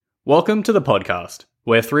Welcome to the podcast.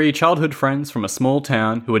 We're three childhood friends from a small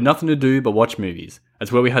town who had nothing to do but watch movies.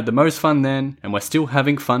 It's where we had the most fun then, and we're still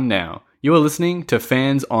having fun now. You are listening to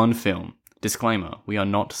Fans on Film. Disclaimer, we are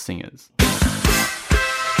not singers. Fans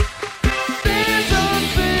on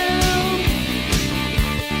Film.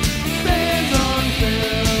 Fans on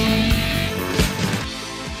Film.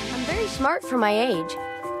 I'm very smart for my age,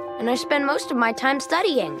 and I spend most of my time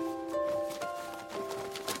studying.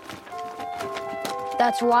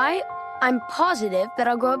 That's why I'm positive that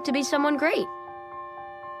I'll grow up to be someone great.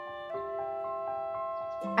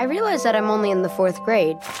 I realize that I'm only in the 4th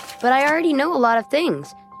grade, but I already know a lot of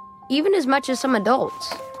things, even as much as some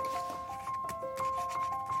adults.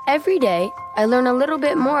 Every day, I learn a little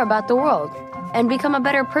bit more about the world and become a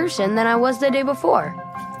better person than I was the day before.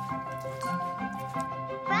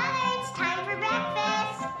 Brother, it's time for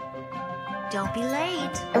breakfast. Don't be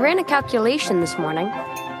late. I ran a calculation this morning.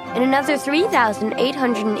 In another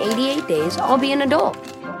 3,888 days, I'll be an adult.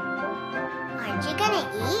 Aren't you gonna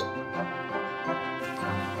eat?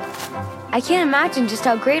 I can't imagine just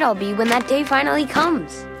how great I'll be when that day finally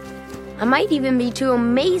comes. I might even be too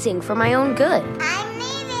amazing for my own good. I'm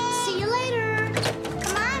leaving. See you later.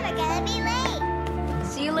 Come on, we're gonna be late.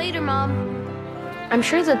 See you later, Mom. I'm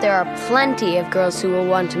sure that there are plenty of girls who will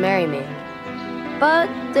want to marry me. But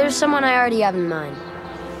there's someone I already have in mind.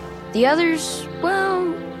 The others,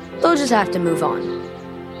 well, they'll just have to move on.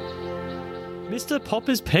 Mr.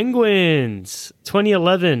 Popper's Penguins,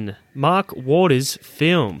 2011, Mark Waters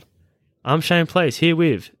film. I'm Shane Place, here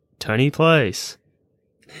with Tony Place.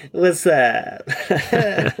 What's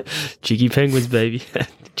that? Cheeky Penguins, baby.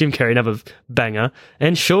 Jim Carrey, another banger.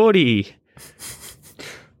 And Shorty.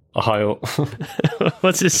 Ohio.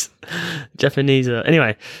 What's this? Japanese.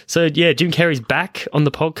 Anyway, so yeah, Jim Carrey's back on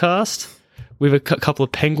the podcast with a couple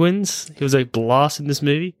of penguins. He was a blast in this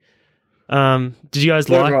movie. Did you guys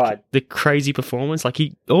like the crazy performance? Like,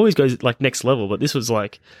 he always goes like next level, but this was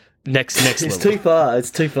like next level. It's too far.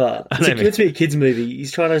 It's too far. It's meant to be a kids' movie.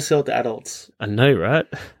 He's trying to sell it to adults. I know, right?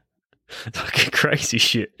 It's like crazy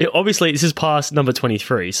shit. Obviously, this is past number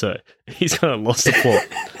 23, so he's kind of lost the plot.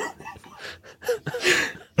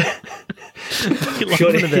 What are you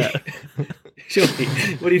laughing about? Shorty,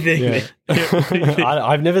 what do you think? Yeah. What do you think?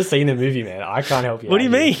 I've never seen the movie, man. I can't help you. What do you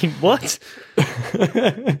mean? What? What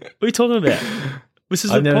are you talking about? This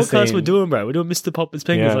is the I've never podcast seen- we're doing, bro. We're doing Mr. Popper's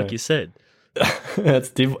Penguins, Yeah. like you said.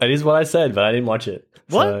 It is what I said, but I didn't watch it.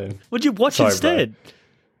 What? So, What'd you watch sorry, instead?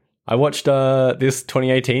 I watched this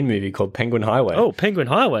 2018 movie called Penguin Highway. Oh, Penguin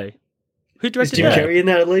Highway. Who Is directed Jim that? Carrey in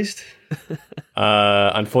that at least?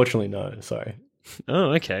 Unfortunately, no. Sorry.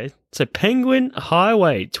 Oh, okay. So Penguin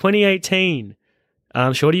Highway 2018.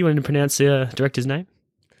 Shorty, you wanted to pronounce the director's name?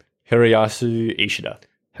 Hiroyasu Ishida.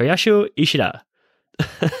 Hiroyasu Ishida.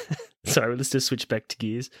 Sorry, let's just switch back to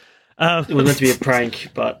gears. It was meant to be a prank,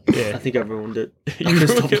 but Yeah. I think I ruined it. You I couldn't ruined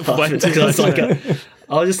it stop way laughing too because I was much. like,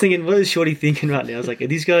 I was just thinking, what is Shorty thinking right now? I was like, are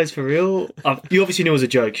these guys for real? You obviously knew it was a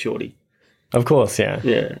joke, Shorty. Of course, yeah.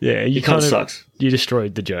 Yeah. Yeah, you It kind kind of sucks. You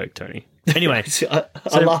destroyed the joke, Tony. Anyway,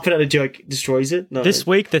 I laughing at a joke destroys it. No, this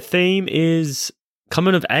week the theme is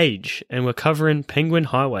coming of age, and we're covering Penguin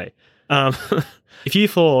Highway. If you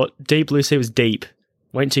thought Deep Blue Sea was deep,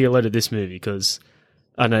 wait until you load this movie, because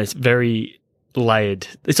I know it's very layered.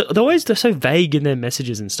 They're so vague in their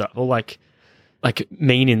messages and stuff, or like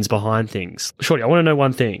meanings behind things. Shorty, I want to know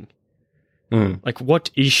one thing. Like,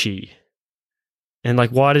 what is she? And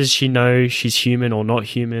like, why does she know she's human or not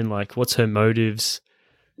human? Like, what's her motives?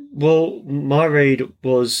 Well, my read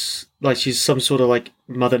was like she's some sort of like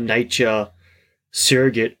Mother Nature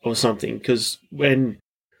surrogate or something, because when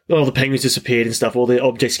all the penguins disappeared and stuff, all the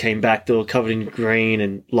objects came back. They were covered in green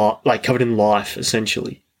and like covered in life,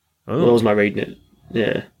 essentially. Oh. That was my reading it.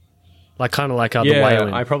 Yeah. Like, kind of like the Yeah,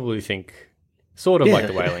 whaling. I probably think sort of like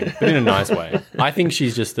the whaling, but in a nice way. I think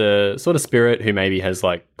she's just a sort of spirit who maybe has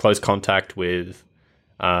like close contact with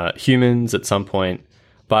humans at some point,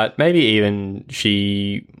 but maybe even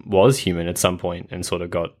she was human at some point and sort of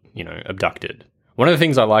got, abducted. One of the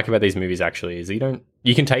things I like about these movies actually is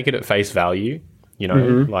you can take it at face value,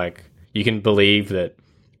 like you can believe that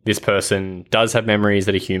this person does have memories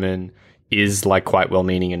that are human, is like quite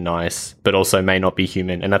well-meaning and nice, but also may not be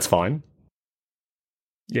human, and that's fine.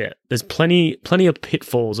 Yeah, there's plenty of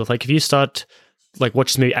pitfalls of like if you start like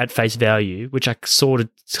watch this movie at face value, which I sort of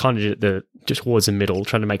kind of did just towards the middle,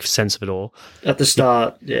 trying to make sense of it all. At the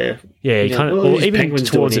start, yeah. Yeah, you kind of, what are or these even penguins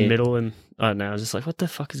towards the doing here? middle, and I don't know, I was just like, what the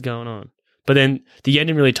fuck is going on? But then the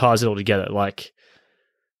ending really ties it all together, like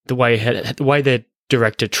the way their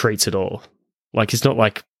director treats it all. Like, it's not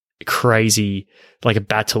like crazy, like a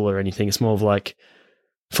battle or anything. It's more of like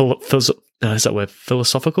is that word,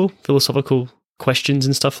 philosophical questions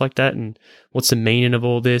and stuff like that, and what's the meaning of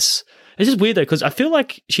all this. It's just weird though, because I feel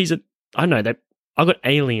like I don't know, I got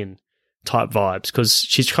alien type vibes, because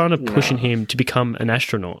she's kind of pushing him to become an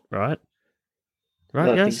astronaut, right? I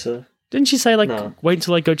don't think Yes? so. Didn't she say, like, No. wait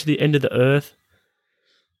until I go to the end of the earth?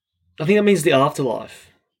 I think that means the afterlife.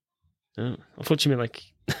 Oh, I thought you meant, like...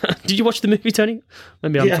 Did you watch the movie, Tony?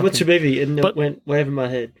 Maybe I watched the movie and But- it went way over my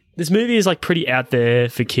head. This movie is, like, pretty out there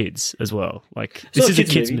for kids as well. Like, It's this not is a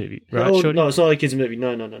kid's movie, right, Oh, Shorty? no, it's not a kid's movie.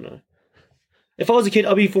 No. If I was a kid,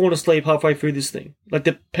 I'd be falling asleep halfway through this thing. Like,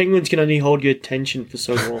 the penguins can only hold your attention for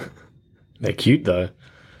so long. They're cute though.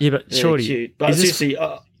 Yeah, but They're Shorty, cute. But is this,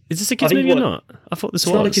 seriously, is this a kid's I think movie or what- not? I thought this it's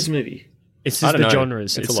was. not a kid's movie. It's I just don't the know.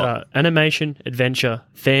 genres. It's It's a lot. animation, adventure,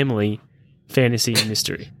 family, fantasy, and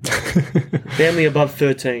mystery. Family above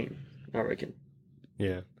 13, I reckon.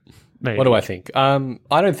 Yeah. Maybe. What do I think? I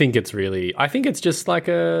don't think it's really. I think it's just like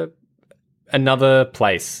another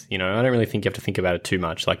place. You know, I don't really think you have to think about it too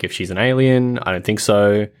much. Like if she's an alien, I don't think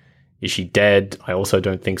so. Is she dead? I also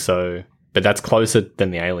don't think so. But that's closer than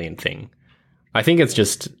the alien thing. I think it's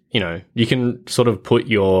just, you know, you can sort of put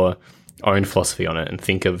your own philosophy on it and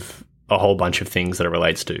think of a whole bunch of things that it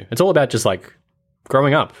relates to. It's all about just like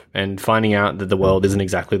growing up and finding out that the world isn't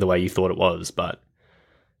exactly the way you thought it was, but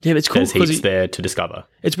Yeah, but it's cool there's because heaps there to discover.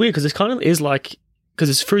 it's weird because it kind of is like because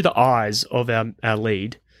it's through the eyes of our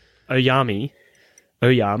lead, Oyami.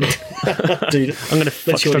 Dude, I'm going to Let's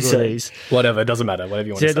hear struggle what he with said. these. Whatever, it doesn't matter. Whatever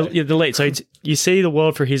you want Yeah, to say. the lead. So you see the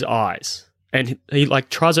world through his eyes, and he like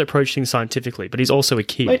tries to approach things scientifically, but he's also a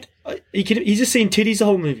kid. Mate, he's just seen titties the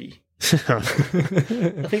whole movie. I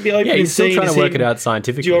think the opening Yeah, he's still scene trying is to work him it out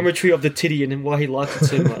scientifically. geometry of the titty and why he liked it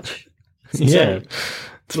so much. It's Yeah, insane.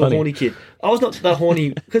 it's Little funny. horny kid. I was not that horny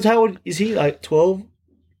because how old is he? Like 12,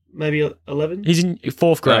 maybe 11. He's in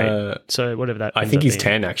fourth grade, Uh, so whatever that. I ends think up he's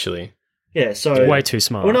being. 10 actually. Yeah, so Way too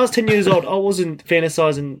smart. when I was 10 years old, I wasn't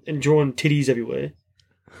fantasizing and drawing titties everywhere.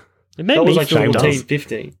 It made That me was like feel Shame 14, does.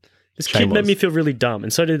 15. This Shame kid made was. me feel really dumb,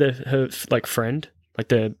 and so did her like friend, like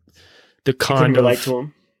the Couldn't kind of relate to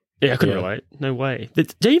him. Yeah, I couldn't Yeah. relate. No way.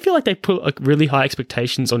 Do you feel like they put like really high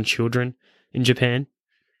expectations on children in Japan?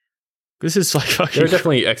 This is like There fucking. are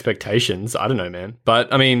definitely expectations. I don't know, man.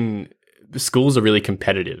 But I mean, schools are really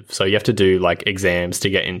competitive. So you have to do like exams to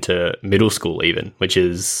get into middle school, even, which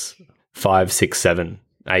is 5, 6, 7,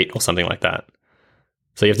 8 or something like that.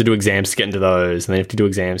 So you have to do exams to get into those, and then you have to do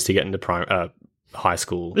exams to get into high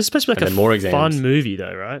school. This is supposed to be and like then a more exams. fun movie,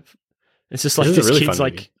 though, right? It's just like This is a this really kid's fun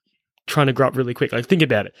like movie. trying to grow up really quick. Like think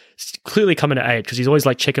about it. It's clearly coming to age because he's always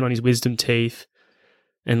like checking on his wisdom teeth,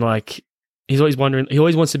 and like he's always wondering. He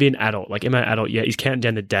always wants to be an adult. Like, am I an adult yet? He's counting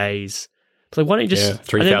down the days. It's like, why don't you just Yeah, and then-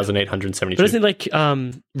 3,872. But doesn't he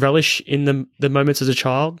like relish in the moments as a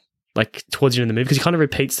child, like towards the end of the movie? Because he kind of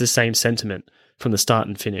repeats the same sentiment from the start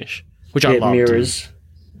and finish, which I Yeah, loved. mirrors.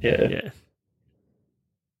 Yeah. Yeah.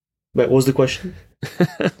 Wait, what was the question?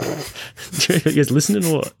 you guys listening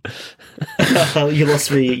or what? You lost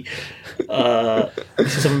me. Is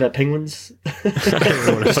this something about penguins?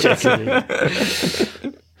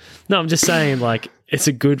 No, I'm just saying, like, it's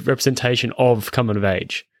a good representation of coming of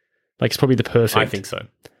age. Like, it's probably the perfect, I think so.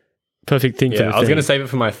 perfect thing for Yeah, the I was thing. going to save it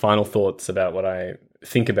for my final thoughts about what I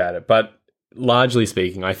think about it. But largely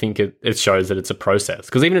speaking, I think it shows that it's a process.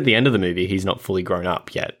 Because even at the end of the movie, he's not fully grown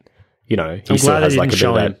up yet. You know, he I'm still glad they has like didn't a bit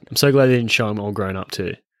show of him. that. I'm so glad they didn't show him all grown up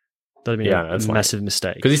too. That'd be Yeah, a that's fine. massive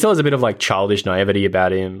mistake. Because he still has a bit of like childish naivety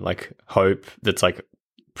about him, like hope that's like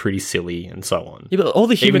pretty silly and so on. Yeah, but all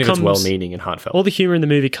the humor Even if comes. it's well-meaning and heartfelt. All the humor in the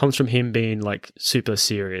movie comes from him being like super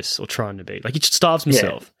serious or trying to be. Like he just starves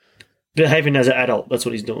himself. Behaving as an adult, that's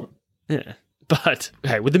what he's doing. Yeah. But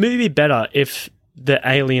hey, would the movie be better if the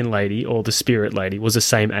alien lady or the spirit lady was the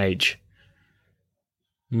same age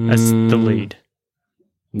as the lead?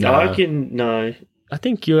 Nah. I reckon, no. I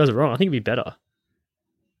think you guys are wrong. I think it'd be better.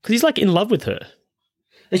 Because he's like in love with her.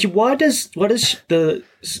 Actually, why does the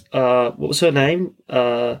what was her name?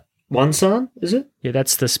 One-san, is it? Yeah,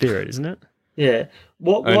 that's the spirit, isn't it? Yeah.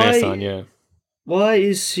 What? Onesan, Why? yeah. Why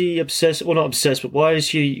is she obsessed? Well, not obsessed, but why does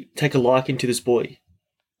she take a liking to this boy?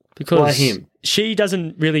 Because Why him? she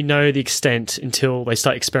doesn't really know the extent until they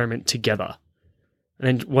start experiment together.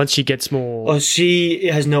 And then once she gets more... Oh, she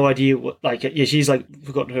has no idea what. Like, yeah, she's like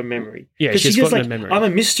forgotten her memory. Yeah, 'Cause she's just forgotten like, her memory.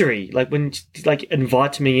 I'm a mystery. Like when she, like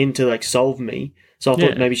invites me in to like solve me. So I thought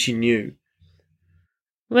Yeah. maybe she knew.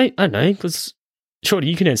 Wait, I don't know, because... Shorty,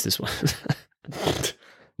 you can answer this one.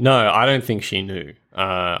 No, I don't think she knew.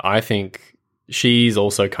 I think she's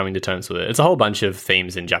also coming to terms with it. It's a whole bunch of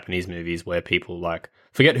themes in Japanese movies where people like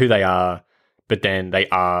forget who they are, but then they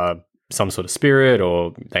are some sort of spirit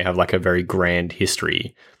or they have like a very grand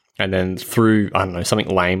history. And then through, I don't know, something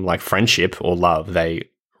lame like friendship or love, they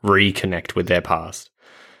reconnect with their past.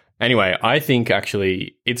 Anyway, I think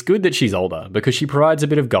actually it's good that she's older because she provides a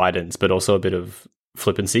bit of guidance, but also a bit of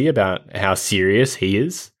flippancy about how serious he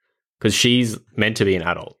is. Because she's meant to be an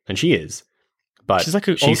adult, and she is. But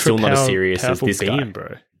she's still not as serious as this guy.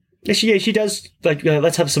 Bro. Yeah, she does, like,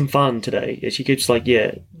 let's have some fun today. Yeah, she keeps, like,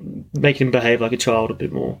 making him behave like a child a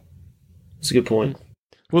bit more. That's a good point.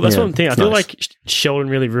 Well, that's one thing. I feel like Sheldon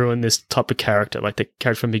really ruined this type of character, like the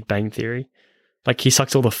character from Big Bang Theory. Like, he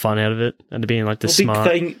sucks all the fun out of it and being, like, smart.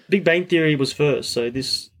 Big Bang Theory was first, so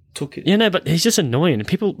this took it. Yeah, no, but he's just annoying. And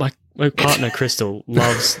people, like, my partner, Crystal,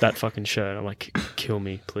 loves that fucking show. And I'm like, kill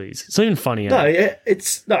me, please. It's not even funny.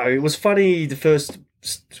 It was funny the first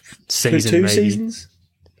season, two maybe. seasons.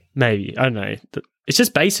 Maybe. I don't know. It's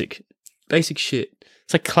just basic shit.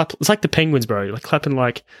 It's like it's like the Penguins, bro. Like clapping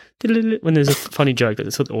like when there's a funny joke.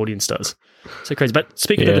 That's what the audience does. So crazy. But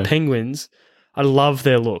speaking of the Penguins, I love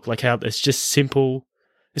their look. Like how it's just simple.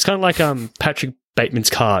 It's kind of like Patrick Bateman's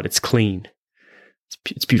card. It's clean.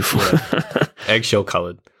 It's beautiful. Eggshell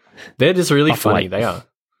coloured. They're just really funny. They are.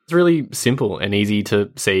 It's really simple and easy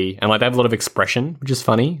to see, and like they have a lot of expression, which is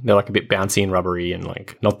funny. They're like a bit bouncy and rubbery and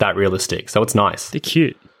like not that realistic. So it's nice. They're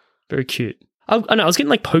cute. Very cute. I know, I was getting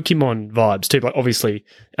like Pokemon vibes too. Like obviously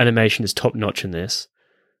animation is top notch in this.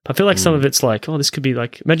 But I feel like some of it's like, oh, this could be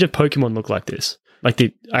like, imagine if Pokemon looked like this. Like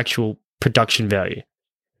the actual production value.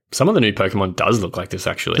 Some of the new Pokemon does look like this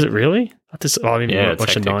actually. Is it really? I didn't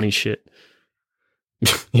watch the 90s shit.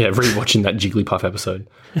 Yeah, rewatching that Jigglypuff episode.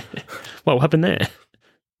 What happened there?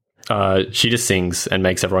 She just sings and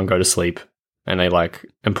makes everyone go to sleep and they like,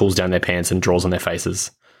 and pulls down their pants and draws on their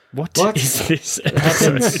faces. What is this?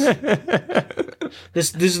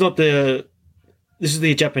 This is not the. This is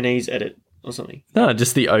the Japanese edit or something. No,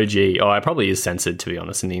 just the OG. Oh, it probably is censored to be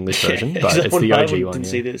honest in the English version, but it's the OG one. Didn't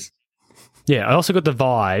see this. Yeah, I also got the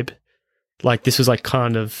vibe like this was like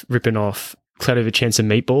kind of ripping off Cloud Over Chance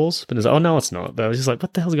and Meatballs, but it's like, oh no, it's not. But I was just like,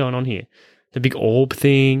 what the hell's going on here? The big orb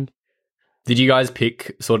thing. Did you guys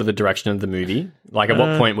pick sort of the direction of the movie? Like, at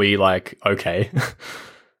what point were you like, okay,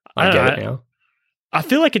 I get it now? I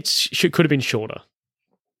feel like it could have been shorter.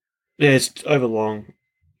 Yeah, it's over long.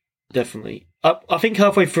 Definitely. I think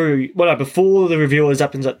halfway through, before the reveal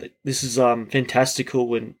happens that this is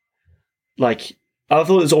fantastical and, like, I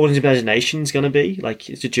thought it was all his imagination is going to be. Like,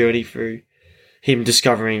 it's a journey through him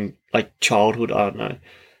discovering, like, childhood, I don't know.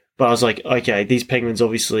 But I was like, okay, these penguins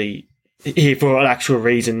obviously here for an actual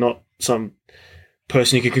reason, not some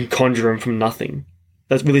person who can conjure them from nothing.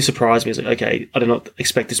 That really surprised me. I was like, okay, I did not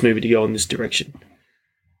expect this movie to go in this direction.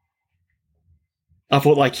 I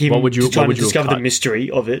thought like him trying to discover the mystery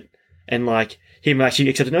of it and like him actually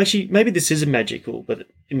accepting, no, actually, maybe this isn't magical, but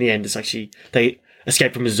in the end, it's actually they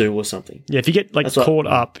escape from a zoo or something. Yeah, if you get like caught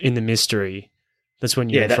up in the mystery, that's when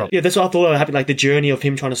you get trouble. Yeah, that's what I thought would happen. Like the journey of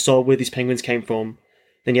him trying to solve where these penguins came from.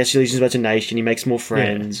 Then he actually leaves his imagination. He makes more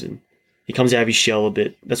friends and he comes out of his shell a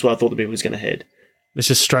bit. That's where I thought the movie was going to head. It's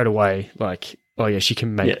just straight away like, oh yeah, she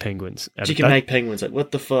can make penguins. She can make penguins. Like,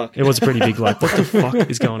 what the fuck? It was a pretty big like, what the fuck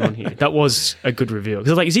is going on here? That was a good reveal.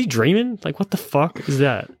 Because like, is he dreaming? Like, what the fuck is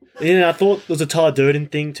that? Yeah, I thought it was a Tyler Durden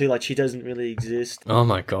thing too. Like, she doesn't really exist. Oh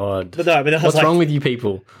my god! But no, what's wrong with you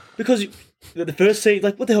people? Because the first scene,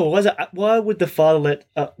 like, what the hell? Why would the father let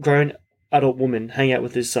a grown adult woman hang out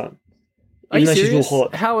with his son? Are you serious? She's real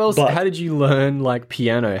hot. How else? How did you learn like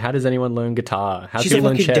piano? How does anyone learn guitar? How she's do you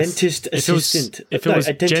learn chess? Dentist assistant. If it was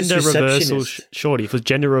gender reversal, shorty. If it was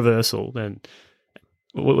gender reversal, then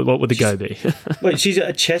what would the go be? Wait, she's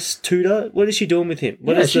a chess tutor. What is she doing with him?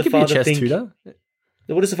 What does the father think? Tutor?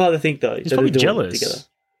 What does the father think though? He's probably jealous. Together?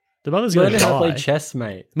 The mother's going to die. Play chess,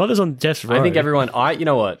 mate. The mother's on death's row. I think everyone. You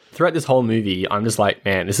know what? Throughout this whole movie, I'm just like,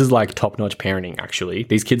 man, this is like top-notch parenting. Actually,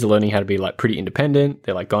 these kids are learning how to be like pretty independent.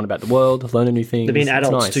 They're like going about the world, learning new things. They're being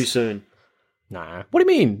adults too soon. Nah. What do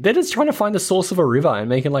you mean? They're just trying to find the source of a river and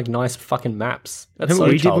making like nice fucking maps. That's what so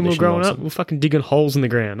we did when we were growing awesome. up. We were fucking digging holes in the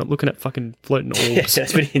ground, not looking at fucking floating orbs. Yeah,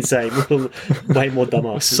 that's pretty insane. We're way more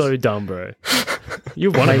dumbasses. So dumb, bro.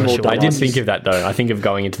 You're way more dumb. I didn't think of that though. I think of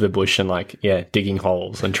going into the bush and like, digging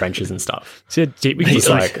holes and trenches and stuff. So deep we could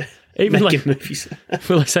like even like movies.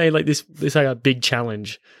 We're like saying like this like a big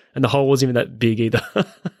challenge, and the hole wasn't even that big either.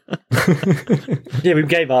 Yeah, we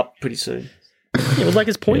gave up pretty soon. It was like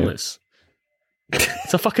it's pointless.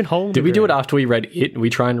 It's a fucking hole. Did we do it after we read it? We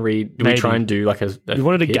try and read. Did we try and do like a we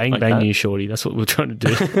wanted to gangbang like you, shorty. That's what we were trying to do.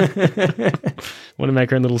 Want to make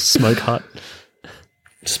her own little smoke hut,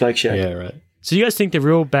 smoke shack. Yeah, right. So you guys think the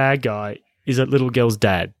real bad guy is that little girl's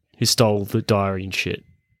dad who stole the diary and shit?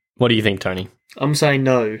 What do you think, Tony? I'm saying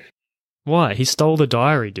no. Why? He stole the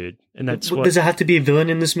diary, dude. And that's what... Does it have to be a villain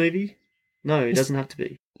in this movie? No, it doesn't have to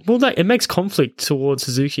be. Well, it makes conflict towards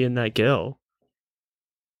Suzuki and that girl.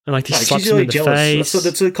 And like, he slaps she's him really in the jealous. face. So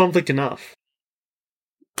that's a conflict enough.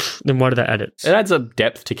 Then why did they add it? It adds a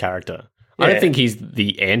depth to character. I Yeah. don't think he's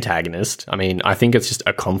the antagonist. I mean, I think it's just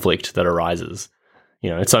a conflict that arises.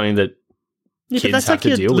 It's something that Yeah, kids but that's have like to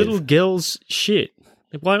your deal little with. girl's shit.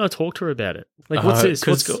 Like, why not talk to her about it? Like, what's this?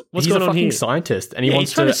 What's 'cause what's he's going a on fucking here? scientist, and he Yeah,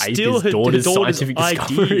 wants he's to trying aid steal his her daughter's scientific ID.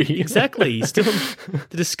 discovery. Exactly. He's stealing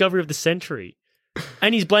the discovery of the century.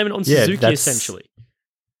 And he's blaming it on Yeah, Suzuki, that's- essentially.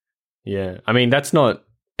 Yeah, I mean, that's not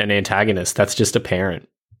an antagonist. That's just a parent.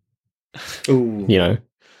 Ooh. Yeah,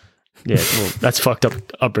 well, that's fucked up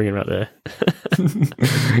upbringing right there.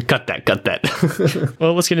 Cut that.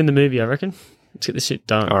 Well, let's get in the movie, I reckon. Let's get this shit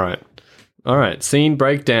done. All right. Scene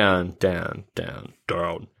breakdown. Down.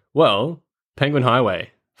 Well, Penguin Highway.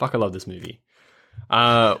 Fuck, I love this movie.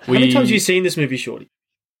 How many times have you seen this movie, Shorty?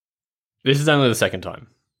 This is only the second time.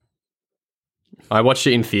 I watched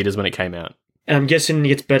it in theaters when it came out. And I'm guessing it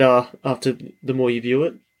gets better after the more you view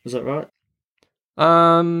it. Is that right?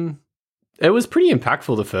 It was pretty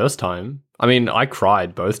impactful the first time. I mean, I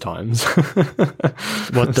cried both times.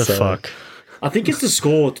 What the fuck? I think it's the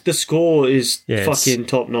score. The score is Yeah, it's- fucking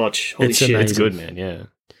top notch. Holy it's shit! amazing. It's good, man.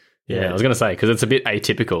 Yeah, I was gonna say because it's a bit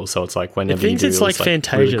atypical, so it's like It whenever you thinks do it's like really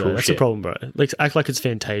Fantasia, cool though. That's shit. the problem, bro. Like, act like it's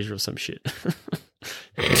Fantasia or some shit.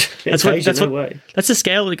 That's what- no way. That's the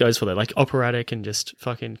scale that it goes for, though. Like, operatic and just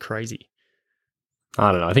fucking crazy.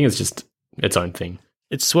 I don't know. I think it's just its own thing.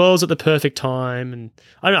 It swells at the perfect time, and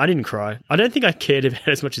I don't know, I didn't cry. I don't think I cared about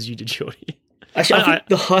it as much as you did, Shorty. Actually, I think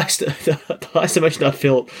the highest emotion I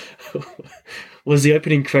felt was the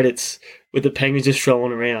opening credits with the penguins just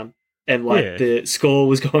strolling around, and like Yeah. the score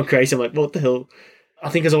was going crazy. I'm like, what the hell? I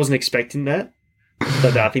think because I wasn't expecting that,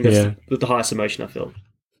 but I think that's the highest emotion I felt.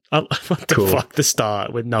 What the Cool. fuck? The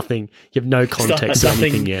start with nothing. You have no context or Nothing-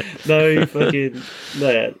 anything yet. No fucking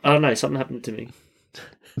no. I don't know. Something happened to me.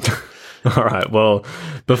 All right. Well,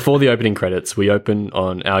 before the opening credits, we open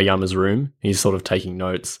on Aoyama's room. He's sort of taking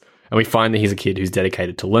notes, and we find that he's a kid who's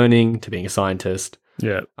dedicated to learning, to being a scientist.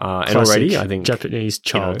 Yeah. And already, I think Japanese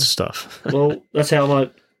child know. stuff. Well, that's how I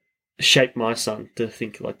might shape my son to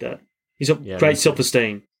think like that. He's got Yeah, great me too.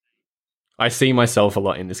 self-esteem. I see myself a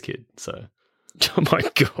lot in this kid. So Oh my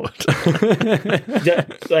god.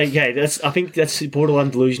 Okay, I think that's borderline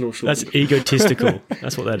delusional. That's egotistical.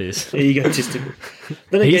 That's what that is. egotistical.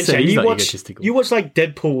 Then He again, said Shane, he's you not watch egotistical. like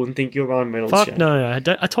Deadpool and think you're Ryan Reynolds. Fuck Shane. no.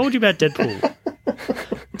 I told you about Deadpool.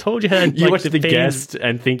 I told you how you like, watch the fans, guest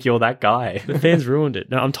and think you're that guy. The fans ruined it.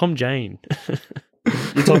 No, I'm Tom Jane.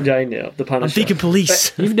 You're Tom Jane now, the I'm Punisher. thinking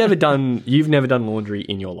police. You've never done laundry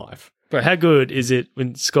in your life. Bro, how good is it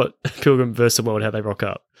when Scott Pilgrim vs. the World, how they rock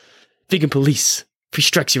up? Vegan police. Free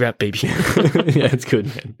strikes you're out, baby. Yeah, it's good,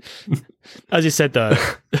 man. As you said, though,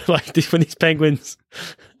 like when these penguins,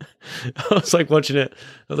 I was like watching it.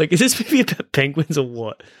 I was like, is this movie about penguins or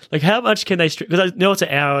what? Like, how much can they stretch? Because I know it's an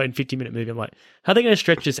hour and 50-minute movie. I'm like, how are they going to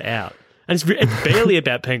stretch this out? And it's barely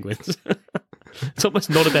about penguins. It's almost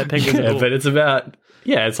not about penguins at Yeah, all. but it's about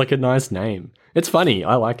it's like a nice name. It's funny.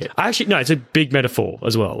 I like it. No, it's a big metaphor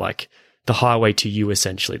as well. Like the highway to you,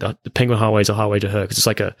 essentially. The penguin highway is a highway to her because it's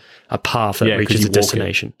like a path that Yeah, 'cause reaches you the walk it.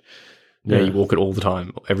 destination. Yeah, you walk it all the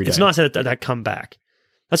time, every day. It's nice that come back.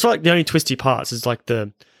 That's like the only twisty parts is like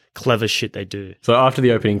the clever shit they do. So after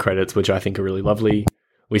the opening credits, which I think are really lovely,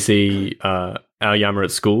 we see Aoyama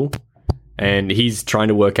at school, and he's trying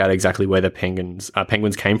to work out exactly where the penguins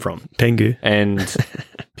came from. Pengu. And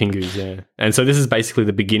Pingus, yeah. And so this is basically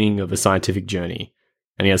the beginning of a scientific journey.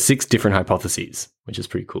 And he has 6 different hypotheses, which is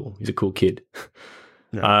pretty cool. He's a cool kid.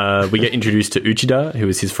 We get introduced to Uchida, who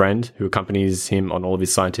is his friend, who accompanies him on all of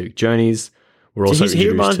his scientific journeys. We're also he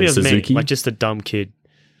reminds me introduced to of Suzuki. me, like just a dumb kid.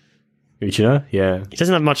 Uchida, yeah. He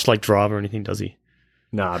doesn't have much like drive or anything, does he?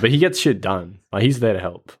 Nah, but he gets shit done. Like, he's there to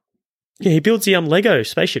help. Yeah, he builds the Lego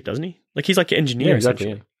spaceship, doesn't he? Like he's like an engineer, Yeah, exactly.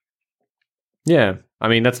 essentially. Yeah. I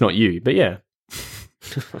mean, that's not you, but yeah.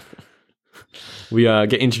 We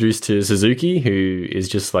get introduced to Suzuki, who is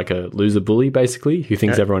just like a loser bully, basically, who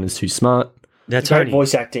thinks Yeah. everyone is too smart. Now, Great Tony.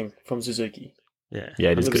 voice acting from Suzuki. Yeah. Yeah,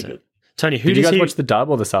 it is Really good. Tony, who Did you does guys he... watch the dub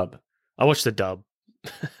or the sub? I watched the dub.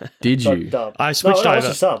 Did you? Dub. I switched no, I watched over.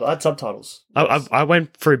 the sub. I had subtitles. I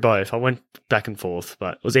went through both. I went back and forth,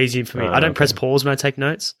 but it was easy for me. Oh, I don't okay. press pause when I take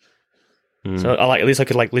notes. Mm. So I at least I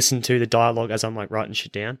could like listen to the dialogue as I'm like writing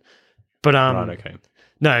shit down. But Right, okay.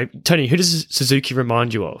 no, Tony, who does Suzuki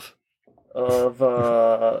remind you of? Of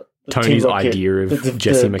Tony's Team Rocket. idea of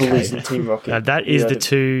Jesse the bullies McKay. in Team Rocket. Now, that is Yeah, the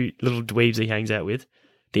two little dweebs he hangs out with.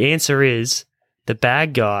 The answer is the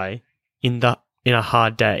bad guy in A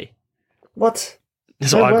Hard Day. What?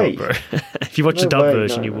 That's No what I way. got, bro. If you watch No the dub way,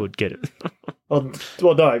 version, no, you no. would get it. Well,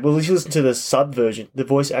 no. Well, you listen to the sub version. The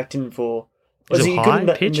voice acting for... Is Was it it good in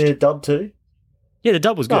high-pitched? the dub too? Yeah, the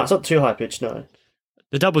dub was No, good. it's not too high pitched. No.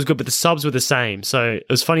 The dub was good, but the subs were the same. So it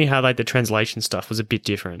was funny how like the translation stuff was a bit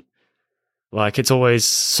different. Like it's always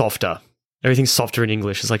softer. Everything's softer in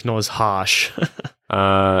English. It's like not as harsh.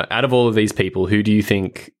 Out of all of these people, who do you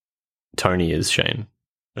think Tony is, Shane?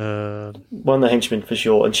 One of the henchmen for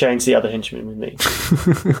sure, and Shane's the other henchman with me.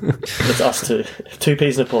 It's us two. Two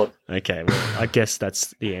peas in a pod. Okay, well, I guess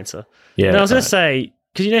that's the answer. Yeah. Now, I was going to say,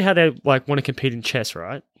 because you know how they like want to compete in chess,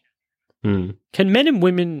 right? Hmm. Can men and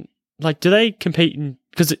women, like, do they compete in,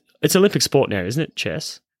 because it's Olympic sport now, isn't it,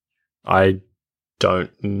 chess? I don't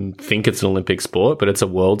think it's an Olympic sport, but it's a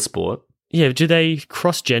world sport. Yeah, do they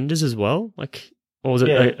cross genders as well? Like, or is it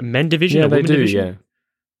Yeah. a men division, Yeah, a they women do. division? Yeah.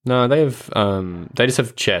 No, they have. They just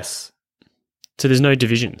have chess. So there's no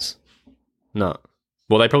divisions. No.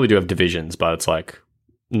 Well, they probably do have divisions, but it's like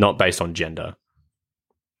not based on gender.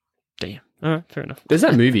 Damn. All right, fair enough. There's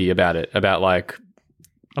that movie about it, about like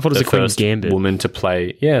I thought it was the the Queen's first Gambit. woman to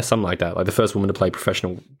play. Yeah, something like that. Like the first woman to play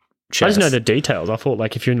professional chess. I just know the details. I thought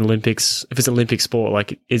like if you're in the Olympics, if it's an Olympic sport,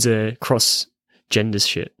 like it's a cross genders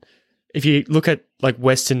shit. If you look at like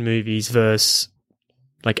Western movies versus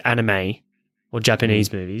like anime or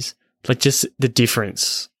Japanese movies, like just the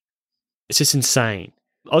difference, it's just insane.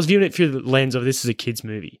 I was viewing it through the lens of this is a kid's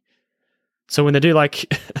movie. So when they do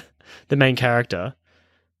like the main character,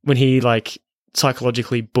 when he like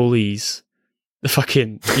psychologically bullies the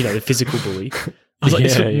fucking, you know, the physical bully, I was like,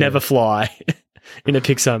 this Yeah, would yeah. never fly in a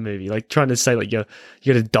Pixar movie. Like trying to say like you're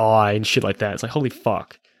gonna die and shit like that. It's like holy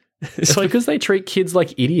fuck. It's like because they treat kids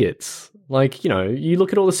like idiots. Like, you know, you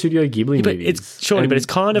look at all the Studio Ghibli Yeah, but movies. it's- surely, and but it's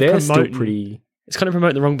kind of they're still promoting- pretty. It's kind of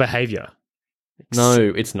promoting the wrong behavior. No,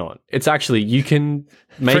 it's not. It's actually you can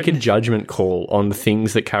make a Friend- judgment call on the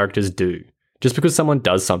things that characters do. Just because someone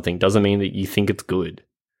does something doesn't mean that you think it's good.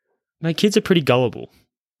 My kids are pretty gullible.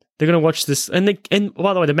 They're gonna watch this, and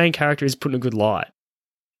by the way, the main character is put in a good light,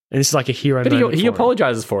 and this is like a hero. But moment he for him.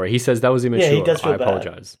 apologizes for it. He says that was immature. he does feel I bad.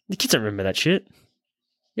 apologize. The kids don't remember that shit.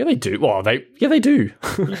 Yeah, they do. Well, they do. you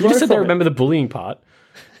grow just said they from it. remember the bullying part.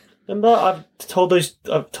 Remember, I've told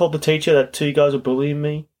the teacher that two guys were bullying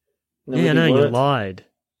me. and they Yeah, really no, you weren't. lied.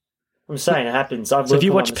 I'm saying it happens. I've So if learned you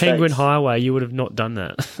from my watch Penguin mistakes. Highway, you would have not done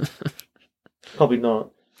that. Probably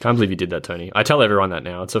not. Can't believe you did that, Tony. I tell everyone that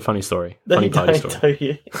now. It's a funny story. No, Funny you party don't, story. do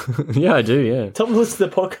you? Yeah, I do. Yeah. Tell them to listen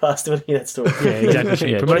to the podcast to hear that story. Yeah, exactly. Shane.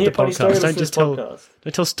 Yeah. Promote Hear the funny stories, podcast. Don't listen to just the tell. podcast.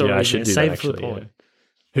 Don't tell stories. Yeah, I should man. do Save that it for the actually. pod.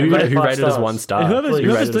 Who rate it 5 rated us stars. 1 star? And whoever's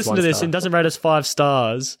Who rated us listening 1 to this star? and doesn't rate us 5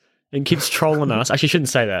 stars and keeps trolling us, actually shouldn't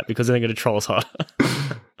say that because then they're going to troll us hard.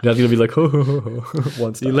 They're going to be like, oh,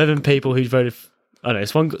 1 The star. 11 people who voted. I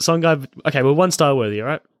don't know. Some guy. Okay, well, 1 star worthy. All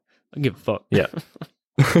right. I can give a fuck. Yeah.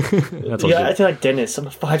 That's all Yeah, good. acting like Dennis. I'm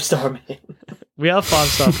a 5-star man. We are a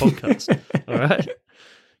 5-star podcast. All right. Can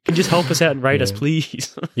you just help us out and rate us,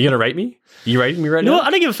 please? You going to rate me? You rating me right You know now? what?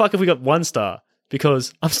 I don't give a fuck if we got 1 star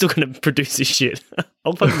because I'm still going to produce this shit.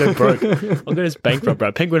 I'll fucking go broke. I'm going to bankrupt,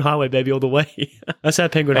 bro. Penguin Highway, baby, all the way. That's how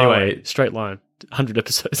Penguin Anyway. Highway, straight line, 100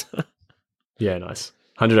 episodes. Yeah, nice.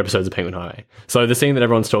 100 episodes of Penguin Highway. So the scene that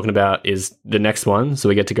everyone's talking about is the next one. So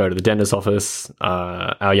we get to go to the dentist's office.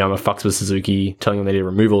 Aoyama fucks with Suzuki, telling him they need to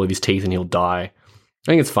remove all of his teeth and he'll die. I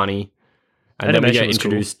think it's funny. And then we get Animation was cool,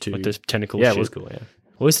 introduced to... like the tentacle yeah, shit. it was cool, yeah.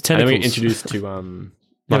 Where's the And then tentacles? we get introduced to No,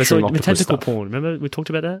 but it's mushroom like the octopus tentacle stuff. porn. Remember we talked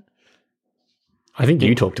about that? I think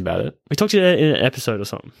you talked about it. We talked about it in an episode or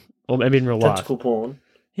something. Or maybe in real life. Tentacle porn.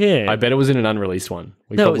 Yeah. I bet it was in an unreleased one.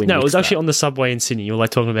 We No, probably it was mixed actually that. on the subway in Sydney. You were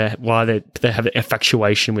like talking about why they have an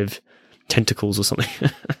infatuation with tentacles or something.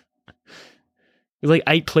 It was like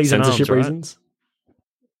 8 pleas and arms, censorship right? reasons.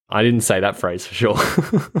 I didn't say that phrase for sure.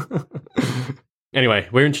 Anyway,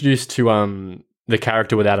 we're introduced to the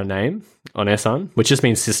character without a name on Esan, which just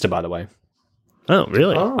means sister, by the way. Oh,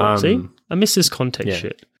 really? Oh. See? I miss this context yeah.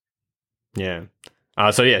 shit. Yeah.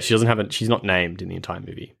 So yeah, she's not named in the entire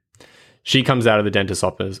movie. She comes out of the dentist's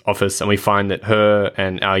office, and we find that her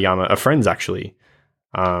and Aoyama are friends. Actually,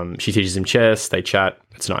 she teaches him chess. They chat.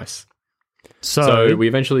 It's nice. So we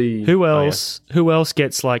eventually. who oh, yeah. else? Who else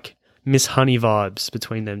gets like Miss Honey vibes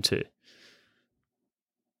between them two?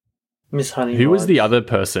 Miss Honey. Who was vibes. the other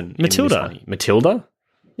person? in Miss Matilda. Honey? Matilda.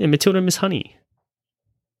 Yeah, Matilda and Miss Honey.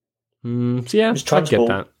 So yeah, Miss I get Trunchbull?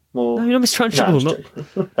 that. More... No, you're not Miss No, I'm Trunchbull.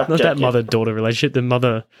 joking. Not that mother-daughter relationship. The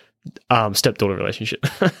mother stepdaughter relationship.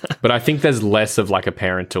 But I think there's less of like a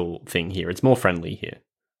parental thing here. It's more friendly here.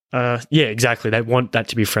 Yeah, exactly. They want that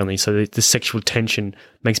to be friendly, so the sexual tension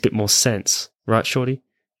makes a bit more sense, right, Shorty?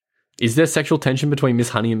 Is there sexual tension between Miss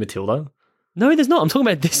Honey and Matilda? No, there's not. I'm talking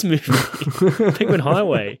about this movie, Penguin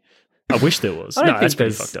Highway. I wish there was. I No, don't that's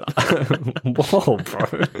think pretty there's- fucked up. Whoa,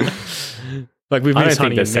 bro. Like with I don't Miss think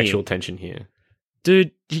Honey there's and Me. sexual tension here.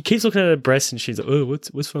 Dude, he keeps looking at her breasts and she's like, "Oh,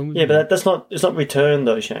 what's wrong with Yeah, you?" but that's not. It's not return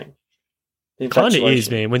though, Shane. The Kind of is,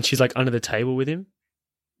 infatuation. man. When she's like under the table with him,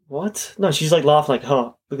 What? No, she's like laughing, like,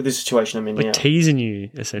 "Huh, look at this situation I'm in like now." teasing you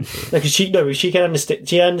essentially. Like, she can understand.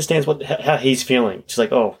 She understands how he's feeling. She's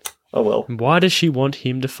like, "Oh well." Why does she want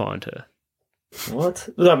him to find her? What?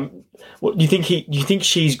 What you think you think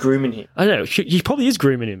she's grooming him? I don't know. He probably is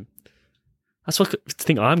grooming him. That's what the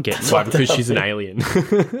thing I'm getting. Why? Because she's an alien.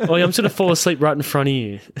 Oh, yeah, I'm just gonna fall asleep right in front of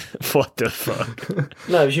you. What the fuck?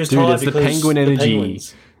 No, she was Dude, tired it's the because penguin the energy.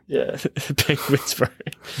 penguins. Yeah, The penguins, bro.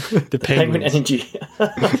 The penguin penguins. energy.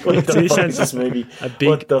 What the Dude, fuck sounds is this movie? A big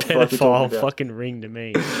What the fuck you talking pedophile about? fucking ring to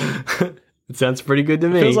me. It sounds pretty good to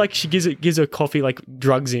me. Feels like she gives her coffee, like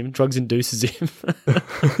drugs induces him.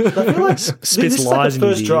 I feel like Spits this is lies like the in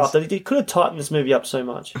his first draft. They could have tightened this movie up so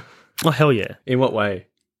much. Oh hell yeah! It In what way?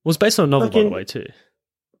 was based on a novel, by Fucking- the way, too.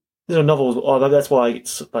 There's a novel. Oh, that's why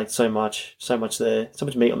it's like so much there, so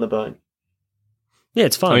much meat on the bone. Yeah,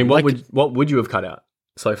 it's fun. I mean, like, what would you have cut out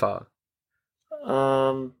so far?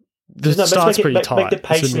 the let's start's make pretty make tight. the It's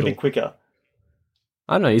pacing a middle. bit quicker.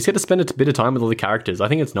 I don't know. You just get to spend a bit of time with all the characters. I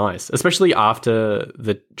think it's nice, especially after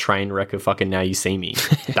the train wreck of fucking Now You See Me.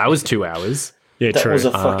 That was 2 hours. Yeah, That true. was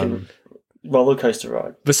a fucking roller coaster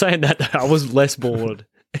ride. But saying that, I was less bored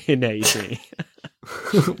in Now You See Me.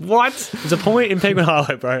 What? There's a point in Penguin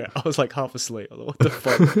Highway, bro. I was like half asleep. I was like, what the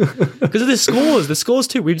fuck? Because of the scores. The score's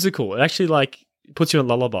too whimsical. It actually like puts you on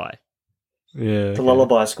lullaby. Yeah. The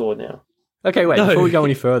lullaby score now. Okay, wait. No. Before we go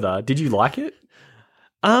any further, did you like it?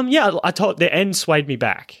 Yeah, I thought the end swayed me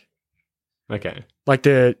back. Okay. Like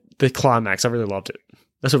the climax, I really loved it.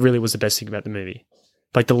 That's what really was the best thing about the movie.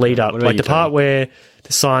 Like the lead up, What about like you, the part Tony? where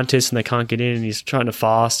the scientist and they can't get in and he's trying to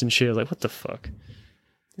fast and shit. I was like, what the fuck?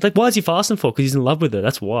 Like, why is he fasting for? Because he's in love with her.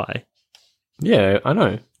 That's why. Yeah, I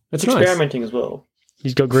know. It's It's nice. experimenting as well.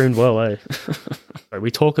 He's got groomed well, eh?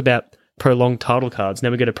 We talk about prolonged title cards. Now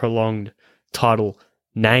we get a prolonged title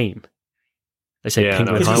name. They say Yeah, I know.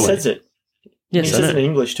 Penguin Because he Highway. says it. Yes, he I says it know. in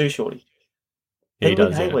English too, Shorty. Yeah, he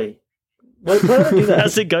Penguin does, yeah. Highway. Why don't I do that?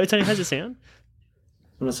 How's it go, Tony? How's it sound?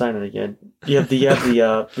 I'm not saying it again. You have the I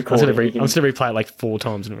was recording. going You can- to replay it like 4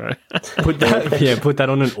 times in a row. Put that, put that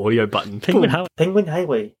on an audio button. Penguin Highway. Penguin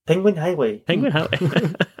Highway. Penguin Highway. Penguin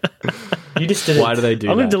Highway. You just did it. Why do they do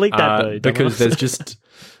that? I'm gonna delete that, though, Because dumbass.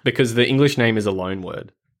 because the English name is a loan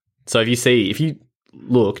word. So if you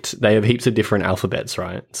looked, they have heaps of different alphabets,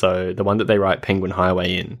 right? So the one that they write Penguin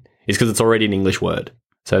Highway in is because it's already an English word.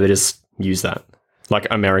 So they just use that. Like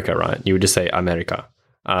America, right? You would just say America.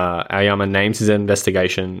 Aoyama names his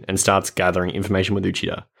investigation and starts gathering information with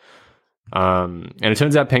Uchida. And it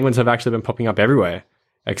turns out penguins have actually been popping up everywhere,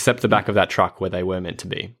 except the back of that truck where they were meant to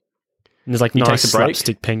be. And there's like He nice takes a break.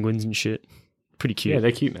 slapstick penguins and shit. Pretty cute. Yeah,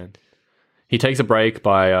 they're cute, man. He takes a break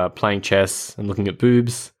by playing chess and looking at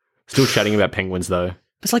boobs. Still chatting about penguins, though.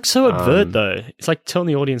 It's like so overt Um, though. It's like telling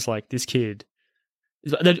the audience like this kid.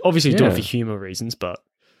 They obviously do it Yeah. for humor reasons, but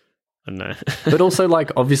I don't know. But also,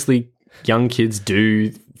 like, obviously, young kids do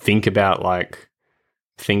think about, like,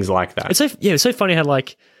 things like that. It's so funny how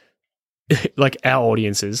like like our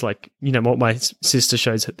audiences, like what my sister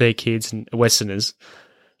shows their kids and Westerners,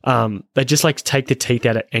 they just like take the teeth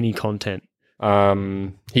out of any content.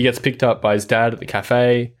 He gets picked up by his dad at the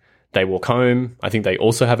cafe. They walk home. I think they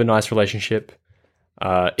also have a nice relationship.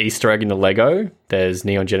 Easter egg in the Lego. There's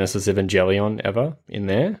Neon Genesis Evangelion ever in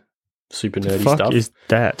there. Super nerdy Fuck stuff. is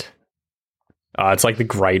that? It's like the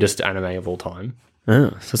greatest anime of all time.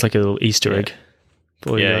 Oh, so it's like a little Easter Yeah. egg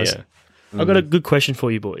for you Yeah, guys. yeah. I've got a good question for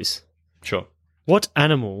you boys. Sure. What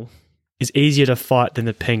animal is easier to fight than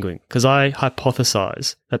the penguin? Because I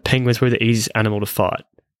hypothesize that penguins were the easiest animal to fight.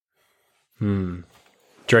 Do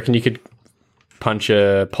you reckon you could punch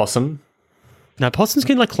a possum? Now, possums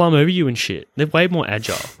can like climb over you and shit. They're way more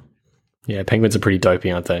agile. Yeah, penguins are pretty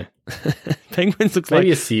dopey, aren't they? Penguins look Maybe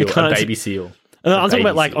like a seal, they a can't- baby seal. I'm talking baby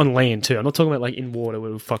about like seal. on land too. I'm not talking about like in water where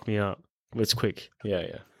it will fuck me up. Where it's quick. Yeah,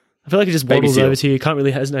 yeah. I feel like it just Baby waddles seal. over to you. Can't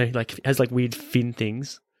really has like weird fin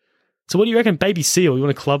things. So what do you reckon, baby seal? You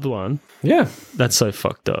want to club one? Yeah. That's so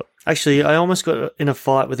fucked up. Actually, I almost got in a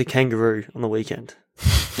fight with a kangaroo on the weekend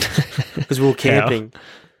because we were camping.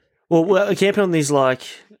 Well, we're camping on these like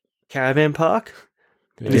caravan park,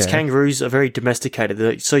 and these Yeah. kangaroos are very domesticated.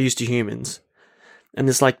 They're so used to humans, and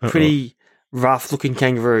this like pretty rough-looking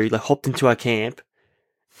kangaroo like hopped into our camp,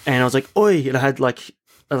 and I was like, "Oi!" and I had like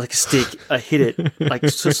a stick. I hit it like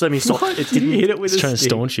so many stop. It Did you hit it with It's a trying to stick?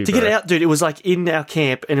 staunch you, to bro. get it out, dude. It was like in our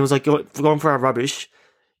camp, and it was like going for our rubbish.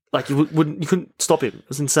 Like you couldn't stop him. It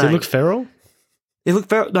was insane. Did it look feral? It looked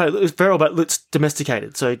feral. No, it was feral, but it looks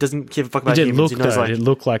domesticated. So it doesn't give a fuck It about didn't humans. look He knows, though. like, It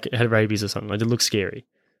looked like it had rabies or something. Like, it looked scary.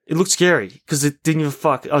 it looked scary because it didn't give a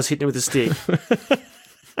fuck. I was hitting it with a stick.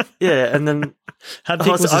 Yeah, and then How I big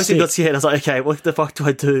was the actually got stick? scared. I was like, okay, what the fuck do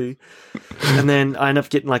I do? And then I ended up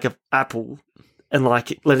getting like an apple and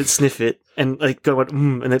like let it sniff it and like go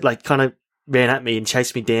and it like kind of ran at me and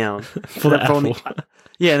chased me down For the apple.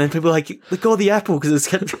 Yeah, and then people were like, "Look, all the apple," because it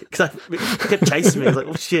kept chasing me. I was like,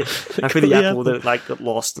 "Oh shit!" And I threw the The apple, apple. then it like got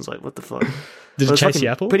lost. I was like, "What the fuck?" Did But it was chase fucking the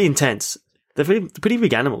apple? Pretty intense. They're pretty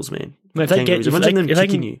big animals, man. Mate, if they Kangaroos. get- if Imagine they- them if they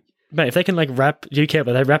kicking can- you. Mate, if they can like wrap, you care,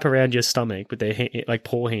 but they wrap around your stomach with their like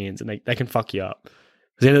paw hands, and they can fuck you up.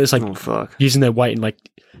 Because then it's like Oh fuck! using their weight and like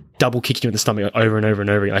double kicking you in the stomach like, over and over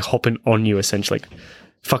and over, like hopping on you essentially, like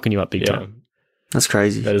fucking you up big Yeah. time. That's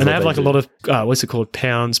crazy. That is And they what have like do. a lot of what's it called,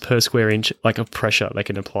 pounds per square inch, like of pressure they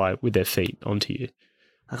can apply with their feet onto you.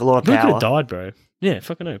 Like a lot of We could power. have died, bro. Yeah,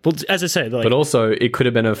 fucking no. Well, as I said, like, But also, it could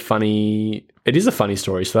have been a funny. It is a funny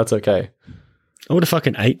story, so that's okay. I would have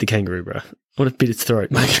fucking ate the kangaroo, bro. I would have bit its throat.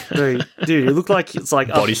 Dude, it looked like it's like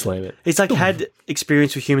Body slam it. It's like had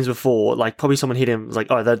experience with humans before. Like probably someone hit him. It was like,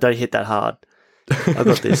 oh, don't hit that hard. I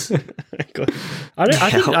got this. God.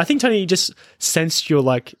 I think Tony just sensed your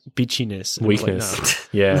like bitchiness, and was like, Weakness.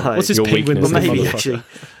 no. Yeah. No. What's this Your penguin weakness. looking Maybe motherfucker? actually.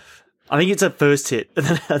 I think it's a first hit, and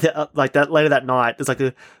then like that later that night, there's like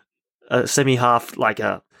a semi-half, like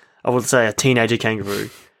I would say a teenager kangaroo,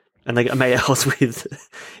 and they made out with.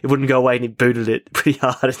 It wouldn't go away, and he booted it pretty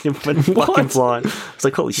hard, and it went fucking flying. It's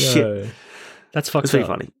like holy shit, No. That's it's fucked pretty up.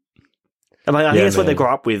 funny. I mean, I think Yeah, that's what they man.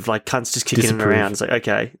 grow up with, like cunts just kicking them Disapprove. around. It's like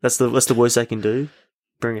okay, that's the worst they can do.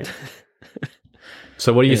 Bring it.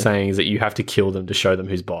 So what are you Yeah. saying is that you have to kill them to show them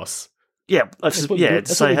who's boss? Yeah, that's That's what yeah, we- it's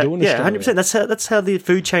that's what we say- do in yeah, Australia. 100%. That's how the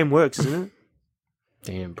food chain works, isn't it?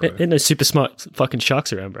 Damn, bro. There ain't no super smart fucking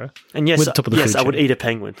sharks around, bro. And yes, We're the top of the yes, food I would chain. eat a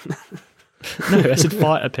penguin. No, I said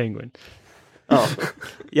fight a penguin. Oh,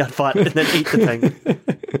 yeah, I'd fight and then eat the penguin.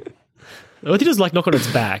 Well, if he just like knock on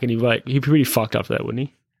its back, and he'd be pretty fucked up for that, wouldn't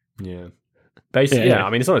he? Yeah. Basically, Yeah. yeah. I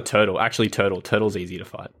mean, it's not a turtle. Actually, Turtle's easy to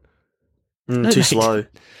fight. Mm, No, too mate. slow.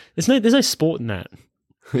 There's no sport in that.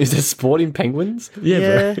 Is there sport in penguins?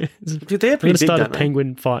 Yeah, bro. Dude, they're We're pretty gonna big, start a don't they?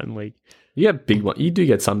 penguin fighting league. You get big ones. You do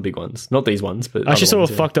get some big ones. Not these ones, but I actually other saw a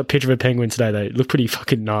ones, yeah. fucked up picture of a penguin today. Though it looked pretty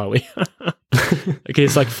fucking gnarly. Like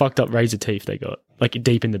it's like fucked up razor teeth they got, like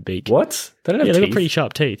deep in the beak. What? They don't have Yeah, they got teeth? pretty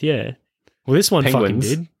sharp teeth. Yeah. Well, this one Penguins?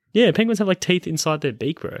 fucking did. Yeah, penguins have like teeth inside their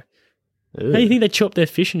beak, bro. How Ugh. do you think they chew up their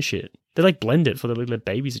fish and shit? They like blend it for their little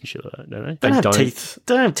babies and shit like that, don't they? They don't I have don't- teeth.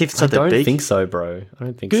 They don't have teeth I inside their don't beak. think so, bro. I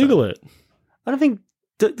don't think Google so. it. I don't think.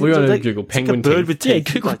 We're gonna like, Google it's like penguin a bird teeth. with Yeah,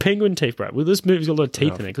 teeth. Google like, penguin teeth, bro. Well, this movie's got a lot of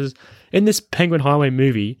teeth Oh. in it because in this Penguin Highway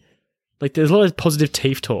movie, like there's a lot of positive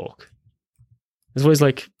teeth talk. There's always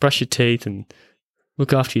like brush your teeth and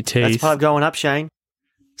look after your that's teeth. part of going up, Shane.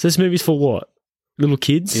 So this movie's for what? Little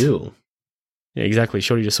kids? Ew. Yeah, exactly.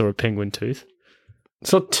 Shorty just saw a penguin tooth.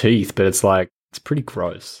 It's not teeth, but it's like, it's pretty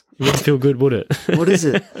gross. It wouldn't feel good, would it? What is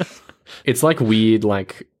it? It's like weird,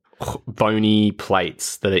 like bony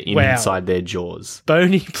plates that are Wow. inside their jaws.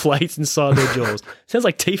 Bony plates inside their jaws. Sounds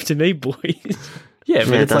like teeth to me, boys. Yeah, but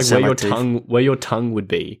Yeah, it it's like does where sound your like teeth. where your tongue would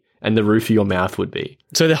be, and the roof of your mouth would be.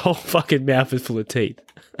 So the whole fucking mouth is full of teeth.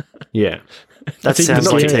 Yeah. That even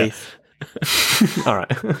sounds like scarier. teeth. All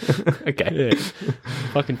right. Okay. Yeah.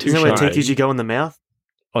 Fucking too Isn't that where sharp. teeth usually go in the mouth?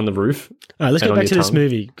 On the roof. All right, let's And get on back your to this tongue.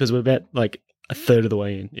 movie because we're about like a third of the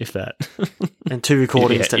way in, if that. And 2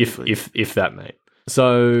 recordings, Yeah, technically. if that, mate.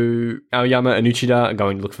 So Aoyama and Uchida are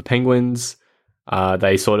going to look for penguins.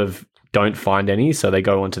 They sort of don't find any, so they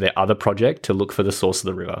go on to their other project to look for the source of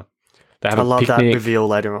the river. They have I a love that picnic. reveal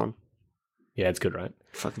later on. Yeah, it's good, right?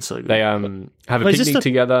 Fucking so good. They have a Wait, is this picnic the-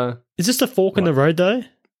 together. Is this the fork in the road though?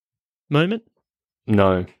 Moment?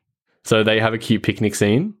 No. So they have a cute picnic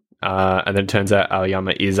scene, and then it turns out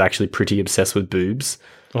Aoyama is actually pretty obsessed with boobs.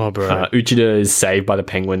 Oh, bro. Uchida is saved by the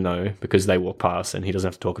penguin, though, because they walk past and he doesn't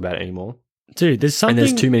have to talk about it anymore. Dude, there's something And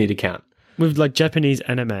there's too many to count. with like Japanese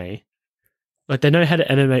anime. Like they know how to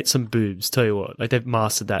animate some boobs, tell you what. Like they've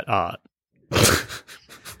mastered that art.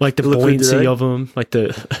 Like the Look who buoyancy did it. of them, like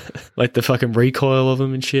the fucking recoil of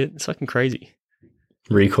them and shit. It's fucking crazy.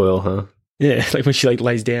 Recoil, huh? Yeah, like when she like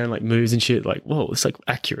lays down, like moves and shit. Like whoa, it's like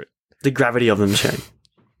accurate. The gravity of them, Shane.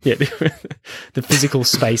 Yeah, the physical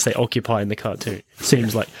space they occupy in the cartoon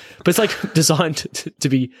seems like, but it's like designed to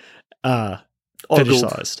be Ogled.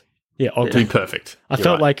 fetishized. Yeah, To be ogled. perfect. I You're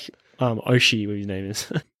felt right. like Oshi, what his name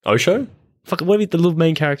is. Osho? Fuck, what the little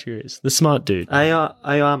main character is? The smart dude. Aoyama.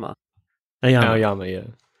 Aoyama. Aoyama, yeah.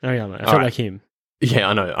 Aoyama. I All felt right. like him. Yeah,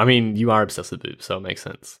 I know. I mean, you are obsessed with boobs, so it makes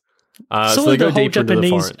sense. So they the go whole deeper into the Japanese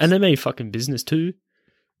forest. anime fucking business too.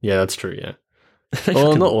 Yeah, that's true. Yeah.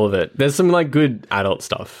 Well, not all of it. There's some like good adult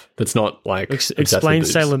stuff that's not like obsessed with Explain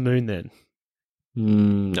boobs. Sailor Moon then.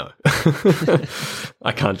 No,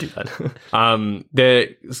 I can't do that. They're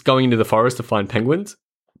going into the forest to find penguins,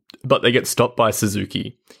 but they get stopped by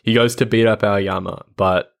Suzuki. He goes to beat up Aoyama,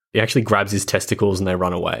 but he actually grabs his testicles and they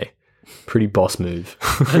run away. Pretty boss move.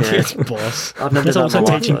 That's boss. I've never That's done also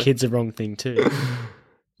that teaching though. kids the wrong thing too.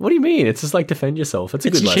 What do you mean? It's just like defend yourself. It's a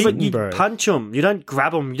It's good lesson. cheating. You Bro. punch them. You don't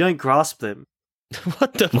grab them. You don't grasp them.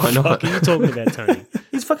 What the Why fuck not? are you talking about, Tony?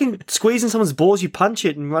 He's fucking squeezing someone's balls. You punch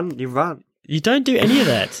it and run. You run. You don't do any of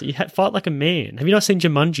that. You fight like a man. Have you not seen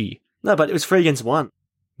Jumanji? No, but it was 3 against 1.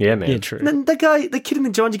 Yeah, man. Yeah, true. And then the kid in the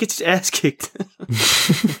Jumanji gets his ass kicked.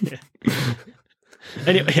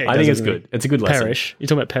 Anyway, yeah, I think does, it's doesn't good. It's a good lesson. Parrish. You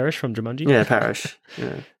talking about Parrish from Jumanji? Yeah, Parrish.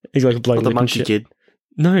 Yeah. He's like a bloke Or the licking monkey shit. kid.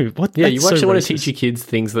 No, what? Yeah, That's you so actually want racist. to teach your kids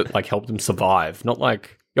things that like help them survive, not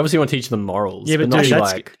like you obviously want to teach them morals. Yeah, but not dude, be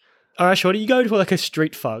that's- like All right, Shorty, you go to like a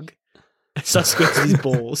street fug and start squeezing his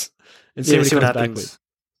balls and see Yeah, what he see what comes back happens.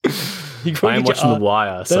 with. You I probably am get watching your The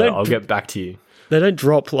Wire, so don't I'll d- get back to you. They don't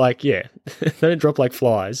drop like they don't drop like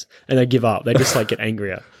flies and they give up. They just like get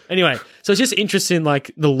angrier. Anyway, so it's just interesting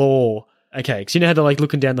like the law. Okay, because you know how they're like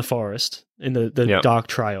looking down the forest in the Yep. dark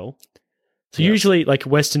trail. So Yep. usually like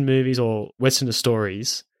Western movies or Western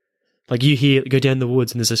stories, like you hear go down the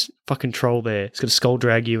woods and there's this fucking troll there. It's gonna skull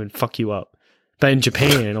drag you and fuck you up. But in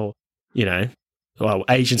Japan or well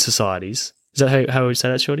Asian societies, is that how I would say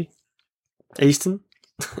that, Shorty? Easton?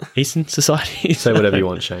 Eastern societies. Say whatever you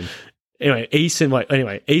want, Shane. Anyway,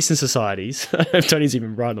 Eastern societies. I don't know if Tony's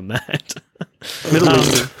even right on that. Middle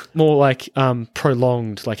Eastern. More like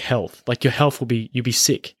prolonged, like health. Like your health you'll be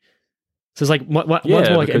sick. So it's like one's Yeah,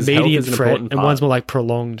 more like because health immediate is an threat, important and part. one's more like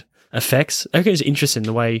prolonged effects. I think it's interesting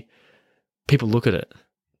the way people look at it.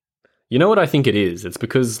 You know what I think it is? It's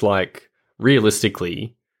because, like,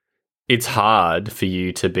 realistically, it's hard for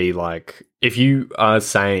you to be like, if you are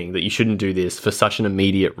saying that you shouldn't do this for such an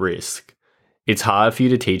immediate risk, it's hard for you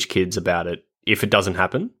to teach kids about it if it doesn't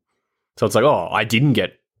happen. So it's like, oh, I didn't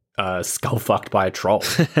get skull fucked by a troll,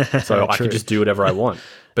 so I True. could just do whatever I want.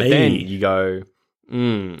 But Hey. then you go,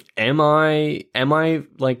 am I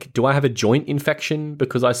like, do I have a joint infection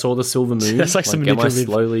because I saw the silver moon? That's like some am I manipulative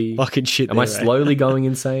slowly fucking shit. am I there, eh? slowly going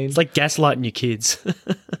insane? It's like gaslighting your kids.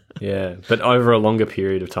 Yeah, but over a longer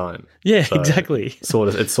period of time. Yeah, So- exactly. It's sort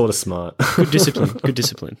of smart. Good discipline. Good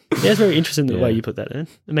discipline. Yeah, it's very interesting the Yeah. way you put that in.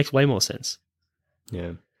 It makes way more sense.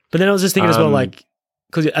 Yeah. But then I was just thinking as well, Um, like,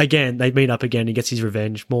 because again, they meet up again, he gets his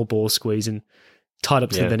revenge, more ball squeeze and tied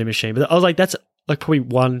up to the Yeah. vending machine. But I was like, that's like probably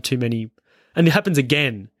one too many. And it happens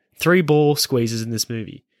again. 3 ball squeezes in this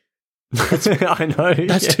movie. I know.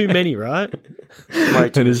 That's yeah. too many, right?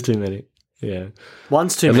 Right. It is too many. Yeah.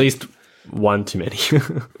 One's too At many. least one too many.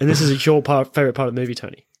 And this is your favorite part of the movie,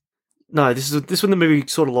 Tony. No, this when the movie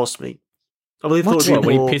sort of lost me. I really thought What, it was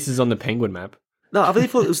when he more... pisses on the penguin map? No, I really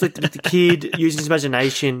thought it was like the kid using his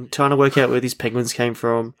imagination, trying to work out where these penguins came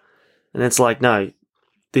from. And it's like, no,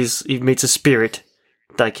 he meets a spirit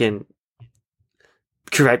that can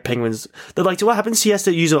create penguins. They're like, so what happens? He has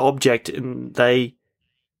to use an object and they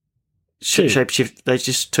Dude. shapeshift. They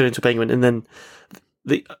just turn into a penguin. And then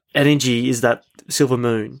the energy is that silver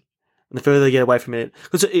moon. And the further they get away from it.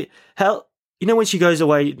 Because when she goes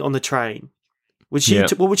away on the train, would she? Yeah.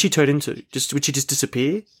 What would she turn into? Would she just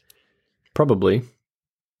disappear? Probably.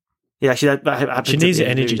 Yeah, actually, that happens. She at needs the the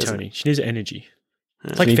end of energy, movie, doesn't Tony. it? She needs the energy.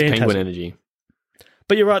 It's She like needs Phantasm. penguin energy.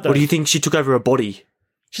 But you're right, though. Or do you think she took over a body,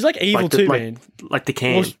 She's like evil Like the- too, like- man. like the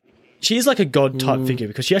can? Well, she is like a god type figure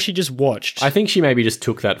because she actually just watched. I think she maybe just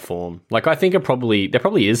took that form. Like, I think there probably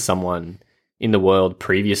is someone in the world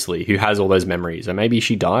previously who has all those memories, and maybe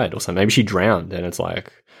she died or something. Maybe she drowned, and it's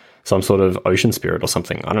like some sort of ocean spirit or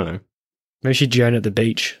something. I don't know. Maybe she drowned at the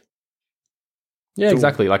beach Yeah,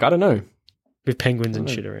 exactly. Like, I don't know. with penguins and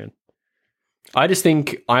shit around. I just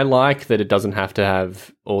think I like that it doesn't have to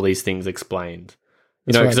have all these things explained.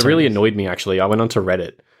 You That's know, right, because it really Tony. annoyed me, actually. I went onto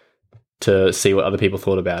Reddit to see what other people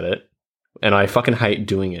thought about it, and I fucking hate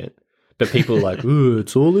doing it. But people are like, ooh,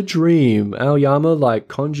 it's all a dream. Aoyama, like,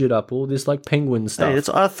 conjured up all this, like, penguin stuff. Hey, that's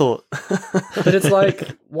what I thought. But it's like,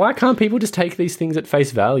 why can't people just take these things at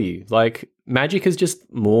face value? Like, magic is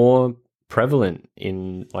just more prevalent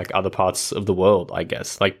in, like, other parts of the world, I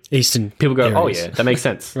guess. Like, Eastern people go, oh, areas. yeah, that makes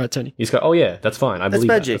sense. Right, Tony. You just go, oh, yeah, that's fine. I That's believe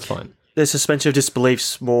magic. that. That's fine. The suspension of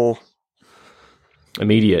disbelief's more.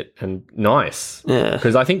 Immediate and nice. Yeah.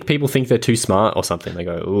 Because I think people think they're too smart or something. They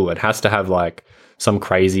go, ooh, it has to have, like, some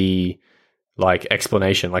crazy like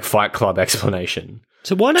explanation, like Fight Club explanation.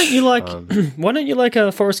 So why don't you like why don't you like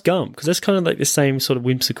Forrest Gump? Because that's kind of like the same sort of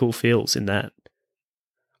whimsical feels in that.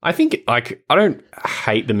 I think like I don't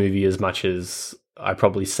hate the movie as much as I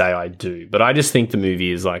probably say I do, but I just think the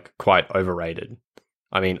movie is like quite overrated.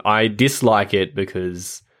 I mean, I dislike it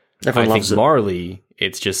because Everyone I loves think it. morally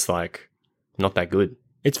it's just like not that good.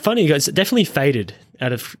 It's funny, guys. It definitely faded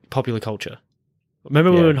out of popular culture.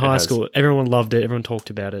 Remember when we Yeah, were in it high has. school, everyone loved it, everyone talked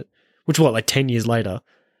about it. Which like 10 years later?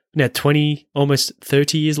 Now 20, almost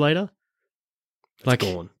 30 years later? Like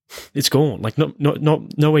Gone. it's gone. Like not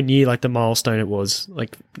nowhere near like the milestone it was.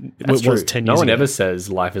 Like That's it was true. 10 No years one ago. ever says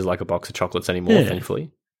life is like a box of chocolates anymore, Yeah.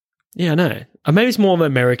 thankfully. Yeah, I know. Maybe it's more of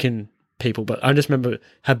American people, but I just remember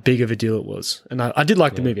how big of a deal it was. And I did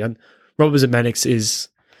like the movie. And Robert Zemeckis is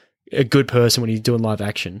a good person when he's doing live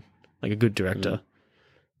action, like a good director.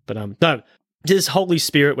 But no, this Holy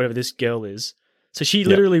Spirit, whatever this girl is. So she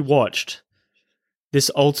literally watched this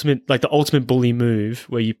the ultimate bully move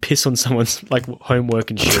where you piss on someone's like homework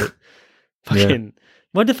and shit. Fucking,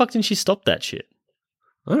 why the fuck didn't she stop that shit?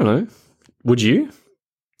 I don't know. Would you?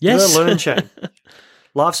 Yes. Learn chain.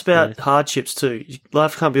 Life's about hardships too.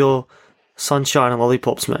 Life can't be all sunshine and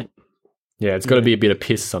lollipops, mate. Yeah, it's got to be a bit of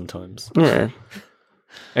piss sometimes. Yeah.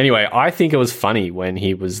 Anyway, I think it was funny when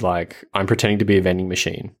he was like, I'm pretending to be a vending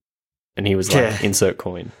machine. And he was like, Yeah. insert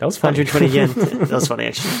coin. That was funny. 120 yen. That was funny,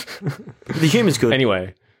 actually. The humor's good.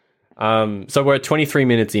 Anyway, so we're at 23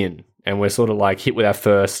 minutes in and we're sort of like hit with our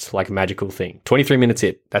first like magical thing. 23 minutes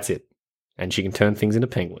in, that's it. And she can turn things into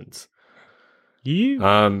penguins.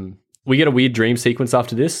 We get a weird dream sequence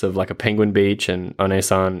after this of like a penguin beach and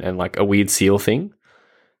One-san and like a weird seal thing.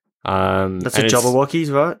 That's and the it's-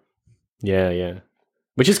 Jabberwockies, right? Yeah.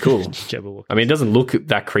 Which is cool. Jabberwock. I mean, it doesn't look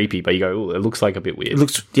that creepy, but you go, ooh, it looks like a bit weird. It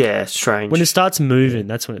looks, yeah, strange. When it starts moving,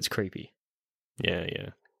 that's when it's creepy. Yeah.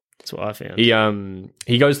 That's what I found.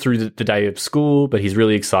 He goes through the day of school, but he's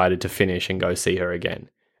really excited to finish and go see her again.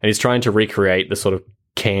 And he's trying to recreate the sort of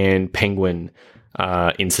canned penguin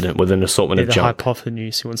incident with an assortment of the junk.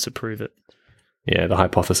 hypotenuse, he wants to prove it. Yeah, the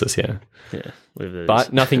hypothesis, yeah. Yeah, whatever that is.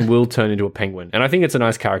 But nothing will turn into a penguin. And I think it's a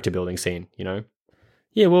nice character building scene, you know?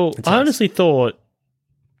 Yeah, well, It's I nice. honestly thought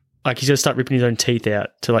like he's gonna start ripping his own teeth out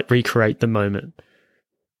to like recreate the moment. I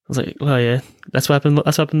was like, well, yeah, that's what happened.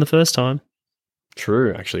 That's what happened the first time.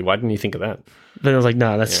 True, actually. Why didn't you think of that? Then I was like,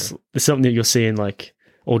 no, that's something that you'll see in like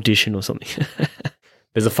audition or something.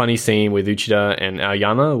 There's a funny scene with Uchida and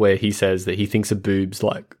Aoyama where he says that he thinks of boobs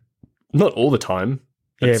like, not all the time.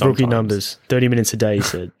 but Yeah, rookie sometimes. numbers, 30 minutes a day. He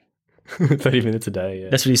said 30 minutes a day, yeah.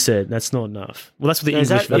 that's what he said. That's not enough. Well, that's what the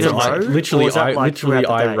Is English. that That's in what a I, row? literally, Or is that, I, like, literally throughout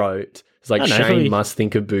the I day? wrote, it's like I don't know, Shane probably- must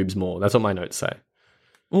think of boobs more. That's what my notes say.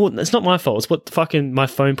 Well, it's not my fault. It's what fucking my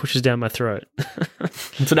phone pushes down my throat.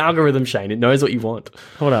 It's an algorithm, Shane. It knows what you want.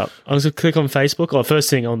 Hold up. I was going to click on Facebook. Oh, first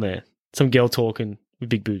thing on there. Some girl talking with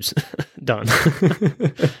big boobs. Done.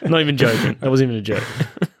 I'm not even joking. That wasn't even a joke.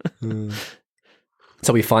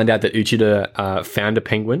 So we find out that Uchida found a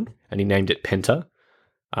penguin and he named it Penta.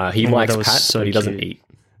 He Oh, likes that was pats, so but he doesn't cute. eat.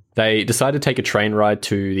 They decide to take a train ride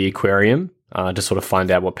to the aquarium to sort of find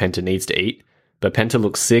out what Penta needs to eat. But Penta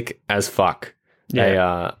looks sick as fuck. They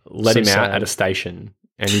let So him out sad. at a station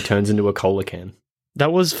and he turns into a cola can.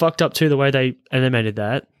 That was fucked up too, the way they animated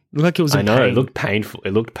that. It looked like it was in I know, pain. it looked painful.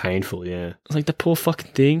 It looked painful, yeah. I was like, the poor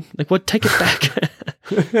fucking thing. Like, what? Take it back.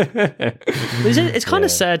 It's kind Yeah.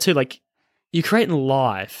 of sad too. Like, you're creating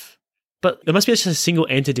life, but there must be just a single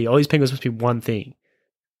entity. All these penguins must be one thing.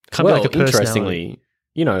 Can't Well, be like a personality. interestingly,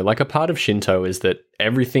 you know, like a part of Shinto is that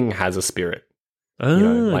everything has a spirit. Oh, You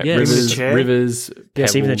know, like yes. rivers, chair? rivers, pebbles,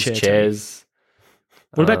 Yes, even the chair, chairs.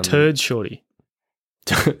 What about turds, Shorty?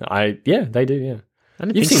 Yeah, they do, yeah. I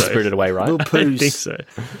didn't You've think seen so. Spirited Away, right? Little I didn't poos. think so.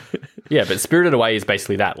 Yeah, but Spirited Away is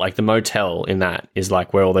basically that. Like the motel in that is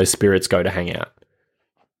like where all those spirits go to hang out.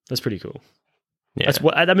 That's pretty cool. Yeah.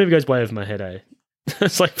 That movie goes way over my head, eh?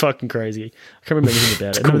 It's like fucking crazy. I can't remember anything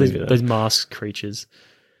about it. I cool remember movie, though. those masked creatures.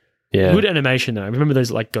 yeah. Good animation though. I remember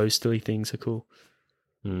those like ghostly things are cool.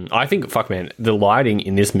 I think, fuck man, the lighting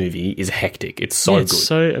in this movie is hectic. It's so Yeah, good. it's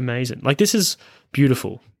so amazing. Like this is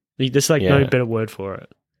beautiful. There's like no Yeah. better word for it.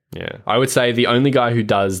 Yeah, I would say the only guy who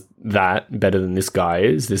does that better than this guy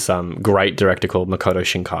is this great director called Makoto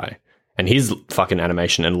Shinkai, and his fucking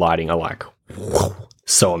animation and lighting are like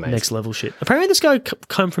so amazing. Next level shit. Apparently, this guy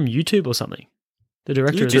come from YouTube or something. The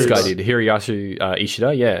director of This this guy did Hiroyasu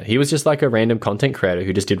Ishida. Yeah, he was just like a random content creator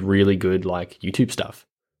who just did really good like YouTube stuff.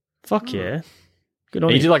 Fuck yeah, good on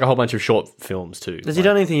And he you. did like a whole bunch of short films too. Has he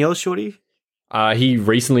done anything else, Shorty? He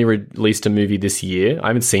recently released a movie this year. I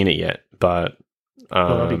haven't seen it yet, but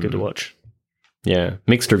Well, that'd be good to watch. Yeah,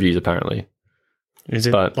 mixed reviews apparently. Is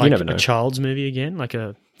it But you like never know. a child's movie again, like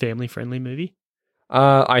a family-friendly movie?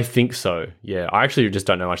 I think so. Yeah, I actually just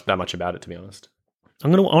don't know that much about it, to be honest. I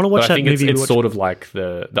want to watch But I that think movie. it's sort of like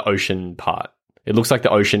the ocean part. It looks like the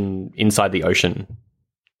ocean inside the ocean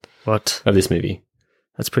What? of this movie.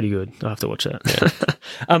 That's pretty good. I'll have to watch that.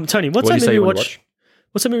 Tony, what's What do you that say movie you you wanna watch?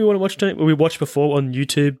 What's that movie you want to watch, Tony? We watched before on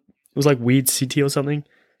YouTube. It was like Weird City or something.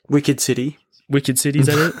 Wicked City. Wicked City, is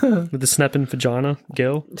that it? With the snapping vagina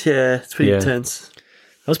girl. Yeah, it's pretty Yeah. intense.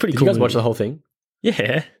 That was pretty Did cool. you guys watch movie. the whole thing?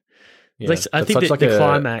 Yeah. Yeah, Like, I that's think such the a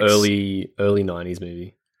climax- early 90s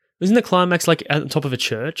movie. Isn't the climax like at the top of a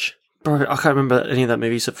church? Bro, I can't remember any of that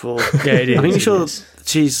movie except for. Yeah, it is. I'm pretty it sure is.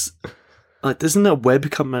 she's like, isn't a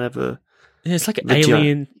web coming out of her? Yeah, it's like an The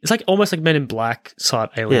alien. It's like almost like Men in Black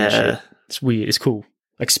type alien Yeah. shit. It's weird. It's cool.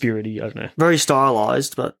 Like spirity. I don't know. Very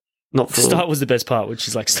stylized, but not The for. start was the best part, which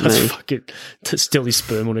is like starts Me. fucking to steal his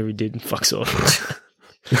sperm, whatever he did, and fucks off.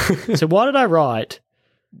 So why did I write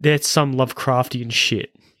that's some Lovecraftian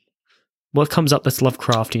shit? What comes up that's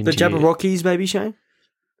Lovecraftian? The to you? Jabberwockies, maybe, Shane?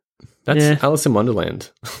 That's Yeah. Alice in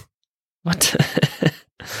Wonderland. What?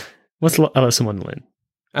 What's Alice in Wonderland?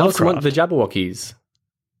 The Jabberwockies.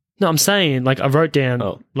 No, I'm saying like I wrote down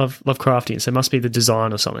Oh. Lovecraftian, so it must be the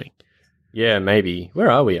design or something. Yeah, maybe. Where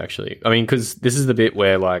are we actually? I mean, because this is the bit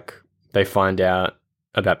where like they find out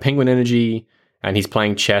about penguin energy, and he's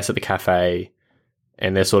playing chess at the cafe,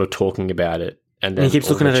 and they're sort of talking about it. And then And he keeps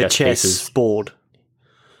all looking the at her chess pieces- board.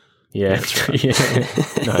 Yeah, that's right. Yeah,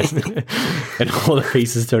 nice. And all the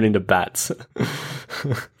pieces turn into bats.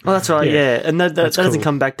 Oh, that's right, Yeah. yeah. And that That's doesn't cool.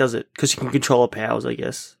 come back, does it? Because she can control her powers, I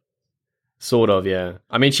guess. Sort of, yeah.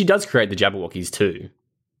 I mean, she does create the Jabberwockies too.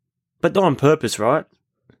 But not on purpose, right?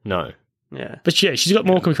 No. Yeah. But yeah, she's got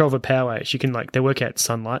more control of her power. She can like they work out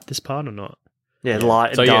sunlight this part or not? Yeah, light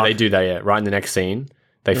and So dark. yeah, they do that. Yeah, right in the next scene,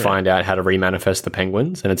 they Yeah. find out how to remanifest the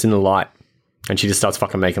penguins, and it's in the light. And she just starts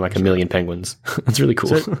fucking making like a million penguins. It's really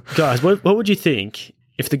cool. So, guys, what would you think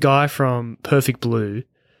if the guy from Perfect Blue,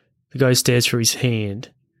 the guy who stares through his hand,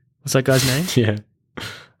 what's that guy's name? yeah,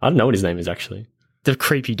 I don't know what his name is actually. The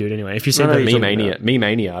creepy dude, anyway. If you see No, the you're Me talking Mania. about- Me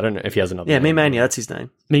Mania. I don't know if he has another. Yeah, name. Me Mania, that's his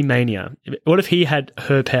name. Me Mania. What if he had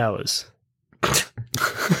her powers?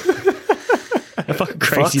 How fucking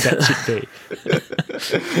crazy What? that should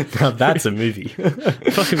be. Now that's a movie.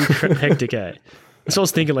 Fucking hectic, eh? That's what I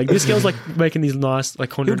was thinking. Like this girl's like making these nice, like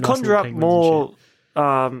He conjuring would nice conjure little up penguins and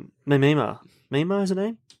more Mimima. Mima is her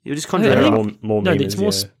name? He would just I conjure think- up. more No, memes, it's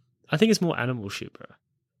more. yeah. I think it's more animal shit, bro.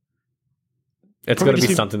 It's got to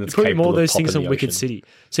be something that's probably capable more of those of things popping on the Wicked ocean. City.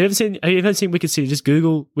 So have you ever seen Wicked City? Just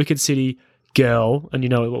Google Wicked City girl, and you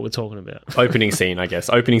know what we're talking about. Opening scene, I guess.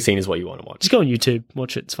 Opening scene is what you want to watch. Just go on YouTube,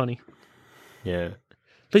 watch it. It's funny. Yeah,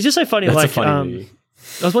 But it's just so funny. that's like a funny movie.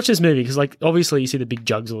 I was watching this movie because, like, obviously you see the big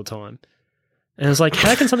jugs all the time, and it's like,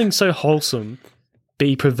 how can something so wholesome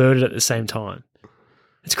be perverted at the same time?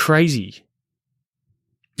 It's crazy.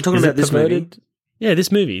 You're talking Is about it this movie? perverted? Yeah,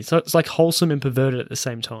 this movie. So it's like wholesome and perverted at the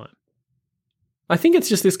same time. I think it's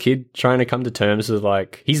just this kid trying to come to terms with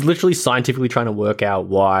like he's literally scientifically trying to work out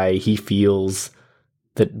why he feels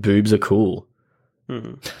that boobs are cool.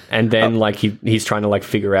 And then like he's trying to like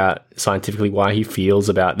figure out scientifically why he feels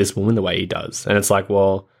about this woman the way he does. And it's like,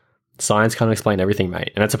 well, science can't explain everything,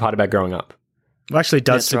 mate. And that's a part about growing up. Well, actually, it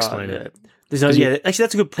does That's explain right, it. yeah. There's no, yeah, actually,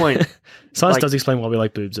 that's a good point. Science Like- does explain why we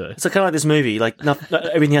like boobs, though. It's kind of like this movie. Like, not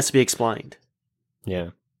everything has to be explained.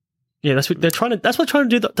 Yeah. Yeah, that's what they're trying to. That's what they're trying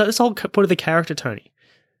to do. That's the whole point of the character, Tony.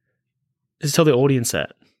 Is to tell the audience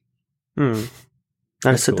that. I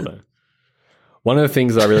That's said cool, that. though. One of the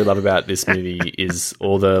things I really love about this movie is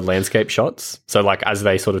all the landscape shots. So like as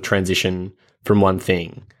they sort of transition from one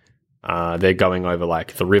thing, they're going over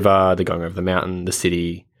like the river, they're going over the mountain, the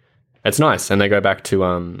city. It's nice. And they go back to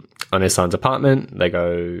Onesan's apartment. They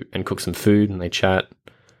go and cook some food and they chat.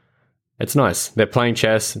 It's nice. They're playing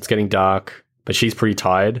chess. It's getting dark, but she's pretty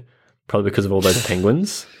tired, probably because of all those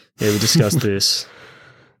penguins. Yeah, we discussed this.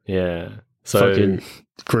 Yeah. So Fucking like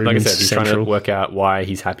I grooming said, he's trying to central. work out why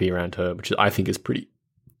he's happy around her, which I think is pretty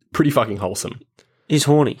fucking wholesome. He's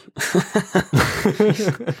horny.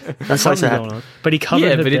 That's Something like going on. But he covered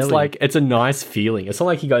Yeah, her but it's belly. like it's a nice feeling. It's not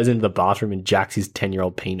like he goes into the bathroom and jacks his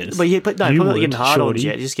 10-year-old penis. But yeah, but no, You probably not would, getting hard ons shorty.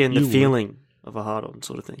 yet. Just getting You the would. feeling of a hard on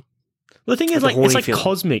sort of thing. Well, the thing is, Like like a it's horny like feeling.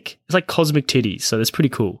 cosmic. It's like cosmic titties, so that's pretty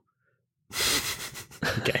cool.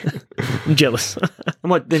 okay. I'm jealous. And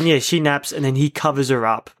what? Then yeah, she naps and then he covers her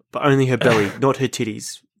up, but only her belly, not her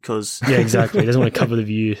titties, because Yeah, exactly. He doesn't want to cover the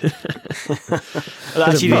view.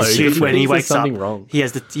 actually No, this shoot when he there's wakes up, something wrong. he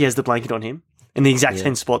has the blanket on him in the exact Yeah.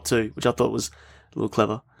 same spot too, which I thought was a little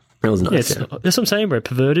clever. That was Yeah, nice. it's, Yeah. that's what I'm saying, bro.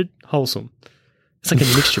 Perverted, wholesome. It's like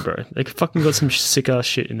a mixture, bro. They fucking got some sick ass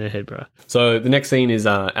shit in their head, bro. So the next scene is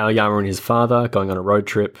Aoyama and his father going on a road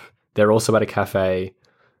trip. They're also at a cafe,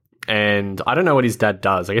 and I don't know what his dad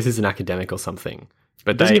does. I guess he's an academic or something.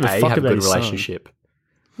 But Doesn't they give a fuck have a about good his son. relationship.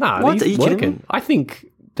 Nah, What? Are you he's kidding working. me? I think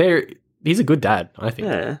he's a good dad. I think.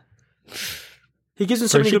 Yeah. He gives them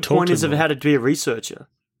so Bro, many should good talk to pointers him of more. how to be a researcher.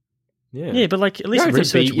 Yeah, but like at You least don't, have to,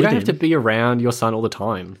 research be, you don't with have to him. be around your son all the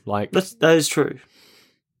time. Like That is true.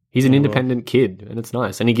 he's an Oh. independent kid, and it's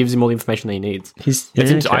nice. And he gives him all the information that he needs.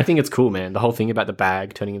 I think it's cool, man. The whole thing about the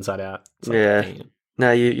bag turning inside out. It's like, Yeah. damn.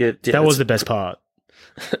 No, yeah, that was the best part.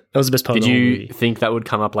 That was the best part Did of the whole you movie. think that would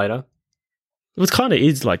come up later? It was kind of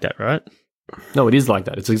is like that, right? No, it is like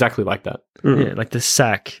that. It's exactly like that. Yeah, like the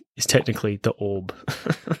sack is technically the orb.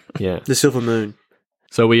 Yeah. the Silver Moon.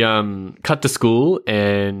 So we cut to school,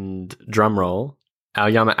 and drum roll,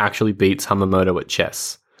 Aoyama actually beats Hamamoto at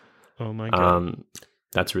chess. Oh my god.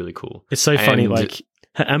 That's really cool. It's so funny, And- like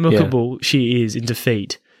how amicable she is in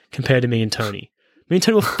defeat compared to me and Tony. Me and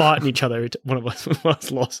Tony were fighting each other. One of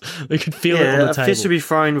us lost. We could feel it on Yeah, the a table. fist to be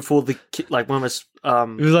thrown before like one of us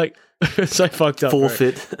It was like it was so fucked up. bro.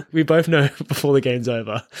 forfeit. We both know before the game's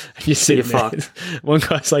over. And you see You're there. One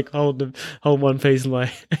guy's like holding one piece and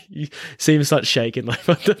like you see him start shaking. Like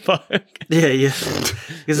what the fuck? Yeah.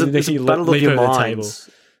 Because And it's then a you battle of leap your over the minds.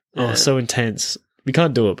 Oh, Yeah. so intense. We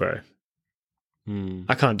can't do it, bro. Hmm.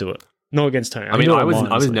 I can't do it. No against Tony. I mean, can do it I was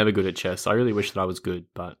online, never good at chess. I really wish that I was good,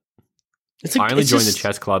 but It's a- I only it's joined just- the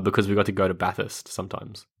chess club because we got to go to Bathurst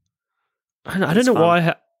sometimes. I don't It's know fun.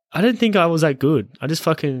 why. I didn't think I was that good. I just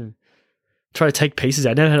fucking try to take pieces.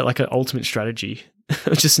 I never had like an ultimate strategy.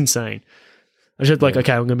 It's just insane. I just had like,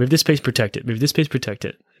 okay, I'm gonna move this piece, protect it. Move this piece, protect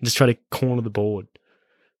it, and just try to corner the board.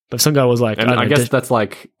 But some guy was like, And don't I know, guess that's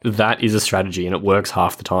like, that is a strategy and it works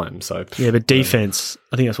half the time. So yeah, but defense.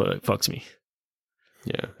 I think that's what fucks me.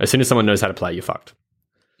 yeah, as soon as someone knows how to play, you're fucked.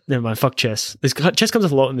 Never mind. Fuck chess. Chess comes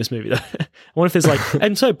up a lot in this movie though. I wonder if there's like,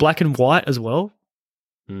 and so black and white as well.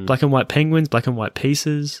 Mm. Black and white penguins, black and white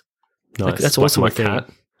pieces. Like, Nice. that's Black also and a thing. white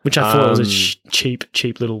cat. Which I thought was a Um,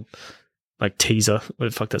 cheap little like teaser. What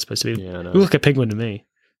the fuck that's supposed to be? Yeah, I know. Look like a penguin to me.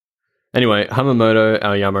 Anyway, Hamamoto,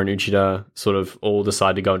 Aoyama, and Uchida sort of all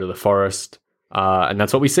decide to go into the forest, and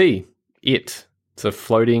that's what we see. It's a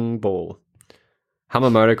floating ball.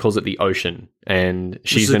 Hamamoto calls it the ocean, and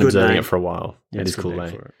she's is a been good observing name. it for a while. It is That's a cool, good name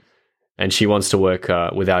eh? for it. And she wants to work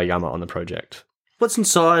with Aoyama on the project. What's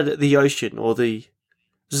inside the ocean or the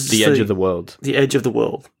The edge of the world. the edge of the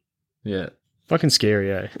world? Yeah. Fucking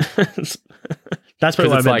scary, eh? That's probably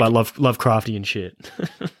what I it's meant by like- Lovecraftian shit.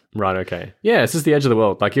 Right, okay. Yeah, it's just the edge of the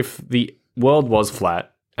world. Like, if the world was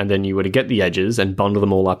flat, and then you were to get the edges and bundle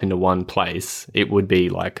them all up into one place, it would be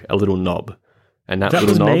like a little knob. And that If that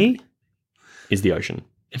little was knob me, is the ocean.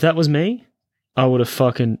 if that was me, I would have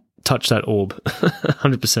fucking touched that orb,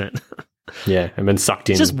 100%. Yeah, and been sucked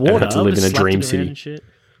in It's just and water. had to live in a Just slapped dream it around city. and shit.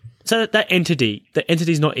 So the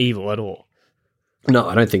entity's not evil at all. No,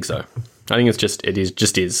 I don't think so. I think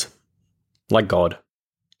it is. Like God.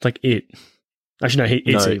 Like it. Actually, no,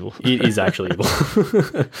 it's No, evil. It is actually evil.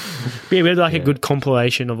 But yeah, we had like Yeah. a good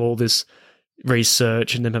compilation of all this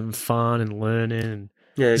research and them having fun and learning. And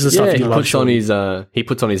Yeah, This is the Yeah, stuff he you love, puts on surely. he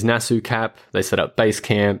puts on his Nasu cap. They set up base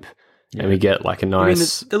camp, and we get like a I mean,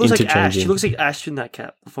 nice it looks like Ash. interchanging. She looks like Ash in that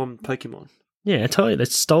cap from Pokemon. yeah, I tell you, they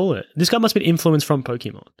stole it. This guy must have been influenced from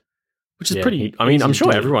Pokemon, which is Yeah, pretty. I mean, easy I'm to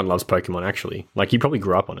sure do. everyone loves Pokemon. Actually, like you probably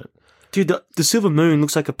grew up on it. Dude, the Silver Moon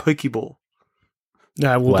looks like a Pokeball.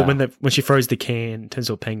 No, well, Wow. when she throws the can, it turns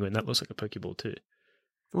to a penguin. That looks like a Pokeball too.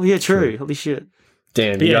 Well, yeah, true. Holy shit.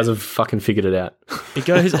 Damn, But you yeah. guys have fucking figured it out. It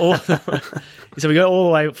goes all. So we go all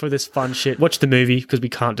the way for this fun shit. Watch the movie because we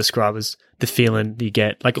can't describe as the feeling you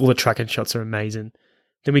get. Like all the tracking shots are amazing.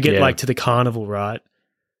 Then we get Yeah. like to the carnival, right?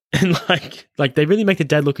 And like they really make the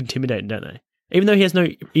dad look intimidating, don't they? Even though he has no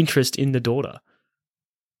interest in the daughter.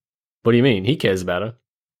 What do you mean? He cares about her.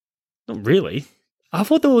 Not really. I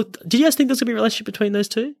thought there were. Did you guys think there's gonna be a relationship between those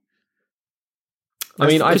two? I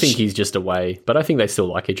mean, I Because think she- he's just away, but I think they still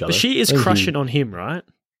like each other. But she is I think crushing on him, right?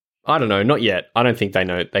 I don't know, not yet. I don't think they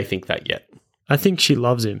know. They think that yet. I think she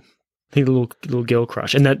loves him. I think the little girl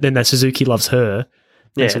crush, and then that Suzuki loves her.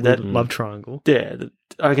 Yeah, It's a that- little love triangle. Yeah,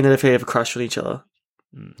 I reckon they definitely have a crush on each other.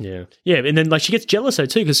 Yeah. Yeah, and then like she gets jealous though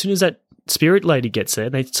too, because as soon as that spirit lady gets there,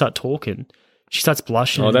 and they start talking. She starts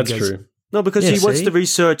blushing. Oh, and that's goes- true. No, because Yeah, she wants see? the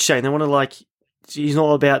research saying they want to like. She's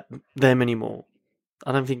not about them anymore.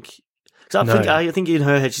 I don't think. Cause No. I think in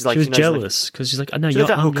her head she's like she was you know, she's like- jealous because she's like, "I know She's you're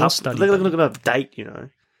like, hook your up. study." They're buddy." looking at a date, you know.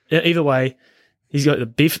 Yeah, either way, he's got a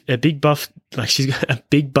big buff. Like she's got a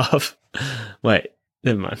big buff. Wait,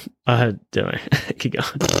 Never mind. Don't worry. Keep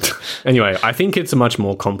going. Anyway, I think it's a much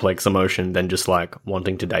more complex emotion than just like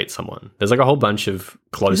wanting to date someone. There's like a whole bunch of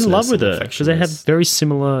closeness. He's in love with and her because they have affectionateness. very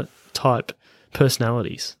similar type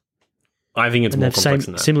personalities. I think it's And they more have complex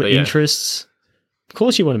than that. similar but yeah. interests. Of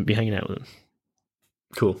course you want to be hanging out with them.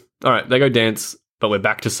 Cool. All right, they go dance, but we're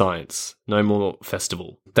back to science. No more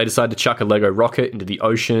festival. They decide to chuck a Lego rocket into the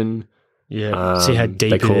ocean. Yeah. See how deep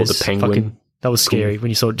they call it it is. the penguin. That was scary when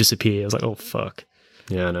you saw it disappear. I was like, oh, fuck.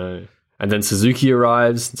 Yeah, I know. And then Suzuki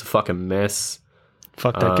arrives. It's a fucking mess.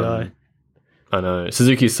 Fuck that guy. I know.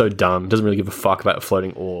 Suzuki is so dumb. Doesn't really give a fuck about a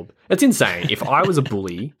floating orb. It's insane. If I was a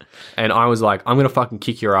bully and I was like, I'm going to fucking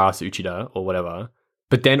kick your ass, Uchida, or whatever,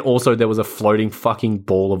 but then also there was a floating fucking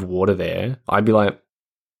ball of water there, I'd be like,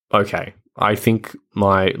 okay, I think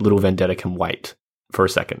my little vendetta can wait for a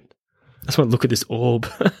second. I just want to look at this orb.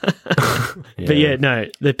 But yeah, no,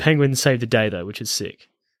 the penguins saved the day, though, which is sick.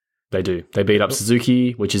 They do. They beat up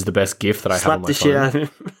Suzuki, which is the best gift that I Slap have on my the shit out phone. of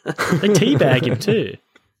him. They teabag him, too.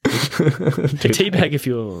 They teabag if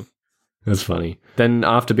you're... That's funny. Then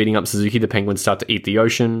after beating up Suzuki, the penguins start to eat the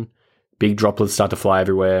ocean. Big droplets start to fly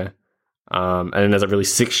everywhere. And then there's a really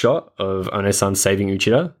sick shot of One-san saving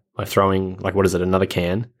Uchida by throwing, like, what is it, another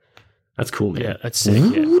can. That's cool, man. Yeah, that's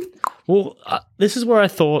sick, yeah. Well, this is where I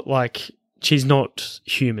thought, like, she's not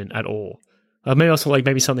human at all. Maybe I thought, like,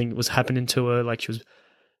 maybe something was happening to her, like she was...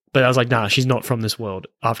 But I was like, nah, she's not from this world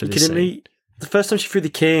after this Kidding scene. me? The first time she threw the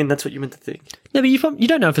can, that's what you meant to think. No, but you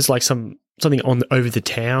don't know if it's like something over the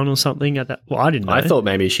town or something at that. Well, I didn't know. I thought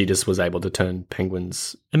maybe she just was able to turn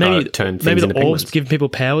penguins, and maybe turn things maybe into the orbs penguins. give people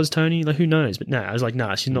powers, Tony. Like, who knows? But no, I was like,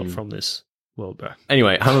 nah, she's not from this world, bro.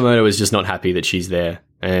 Anyway, Hamamoto is just not happy that she's there,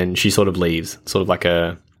 and she sort of leaves. Sort of like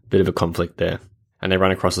a bit of a conflict there. And they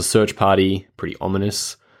run across a search party, pretty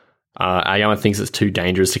ominous. Aoyama thinks it's too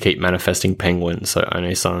dangerous to keep manifesting penguins, so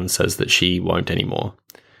One-san says that she won't anymore.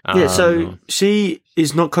 Yeah, so she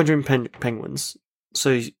is not conjuring penguins.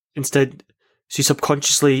 So instead, she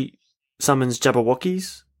subconsciously summons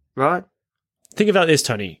Jabberwockies, right? Think about this,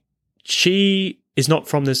 Tony. She is not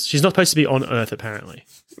from this. She's not supposed to be on Earth, apparently.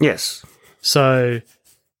 Yes. So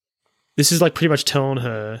this is like pretty much telling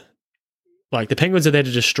her, like, the penguins are there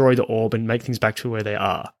to destroy the orb and make things back to where they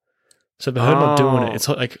are. So for her not doing it, it's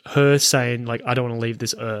like her saying, like, I don't want to leave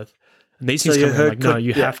this Earth. And these things So come you in, heard like, no, good-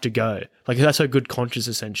 you yeah. have to go. Like, that's her good conscience,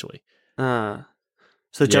 essentially. So Yeah,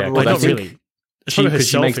 Jabberwocky. Like, I not think really. It's probably her Because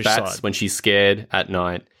she makes selfish bats side. when she's scared at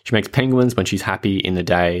night. She makes penguins when she's happy in the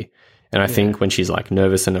day. And I think when she's like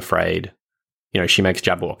nervous and afraid, she makes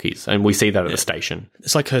Jabberwockies. And we see that at the station.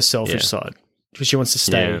 It's like her selfish Yeah. side. Because she wants to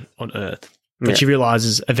stay Yeah. on Earth. But Yeah. she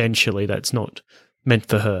realizes eventually that's not meant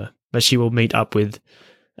for her. But she will meet up with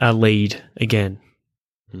our lead again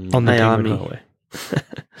on the Ayami. Penguin Highway.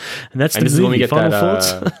 And that's And the this is when we movie. get Final that,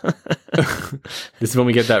 thoughts? This is when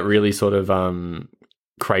we get that really sort of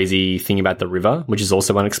crazy thing about the river, which is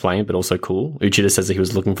also unexplained, but also cool. Uchida says that he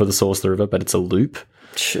was looking for the source of the river, but it's a loop.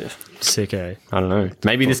 Shit. Sick, eh? I don't know.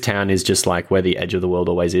 Maybe this town is just like where the edge of the world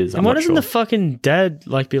always is. I'm And why not doesn't sure. the fucking dad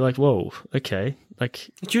be like, whoa, okay, like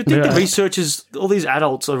Do you think Yeah. the researchers, all these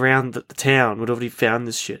adults around the town, would have already found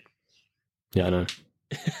this shit? Yeah, I know.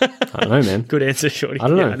 I don't know, man. good answer, Shorty. I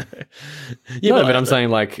don't know. Yeah, Yeah, but I'm saying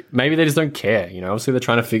like maybe they just don't care. Obviously they're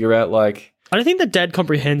trying to figure out like I don't think the dad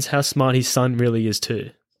comprehends how smart his son really is too.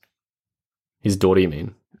 his daughter. You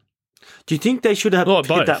mean? Do you think they should have Well,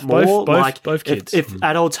 figured both. that more? Both kids. If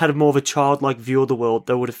adults had more of a childlike view of the world,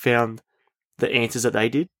 they would have found the answers that they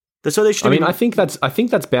did. That's why they should I have mean, been- I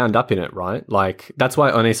think that's bound up in it, right? Like that's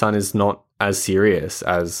why One-san is not as serious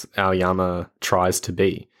as Aoyama tries to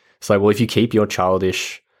be. It's like, well, if you keep your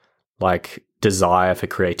childish like desire for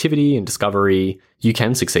creativity and discovery, you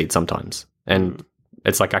can succeed sometimes, and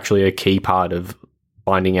it's like actually a key part of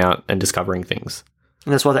finding out and discovering things.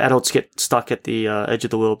 And that's why the adults get stuck at the edge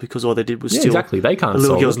of the world, because all they did was Yeah, steal exactly. They can't a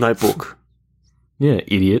little solve girl's it. notebook. Yeah,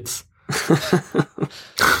 idiots.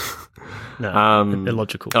 No,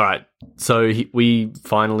 illogical. All right. So we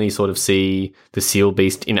finally sort of see the seal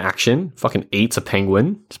beast in action. Fucking eats a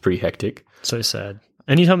penguin. It's pretty hectic. So sad.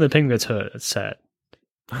 Anytime the penguin gets hurt, it's sad.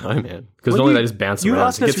 I know, man. Because Well, normally you- they just bounce You around.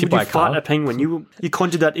 asked It us, gets hit would by you a fight car. a penguin? You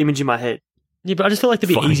conjured that image in my head. Yeah, but I just feel like they'd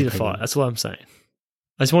be Fine, easy to penguin. fight. That's what I'm saying.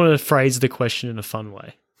 I just wanted to phrase the question in a fun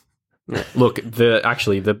way. Look,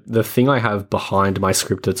 the thing I have behind my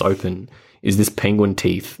script that's open is this penguin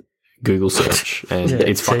teeth Google search, and Yeah,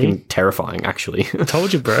 it's see? fucking terrifying, actually.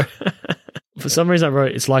 Told you, bro. For some reason, I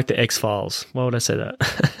wrote it's like the X-Files. Why would I say that?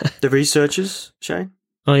 The researchers, Shane?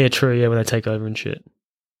 Oh yeah, true. Yeah, when they take over and shit.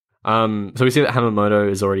 So we see that Hamamoto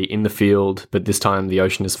is already in the field, but this time the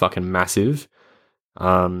ocean is fucking massive.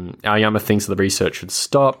 Aoyama thinks that the research should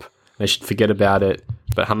stop. They should forget about it.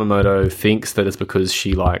 but Hamamoto thinks that it's because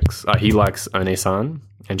he likes One-san,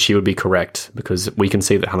 and she would be correct because we can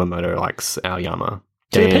see that Hamamoto likes Aoyama.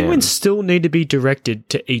 So the Damn. penguins still need to be directed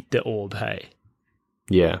to eat the orb, hey?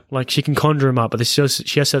 Yeah. Like, she can conjure them up, but she has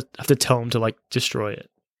to have to tell them to, like, destroy it.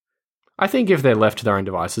 I think if they're left to their own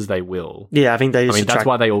devices, they will. Yeah, I think they. I mean, that's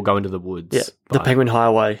why they all go into the woods. Yeah, the but- Penguin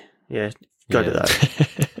Highway. Yeah, go to Yeah.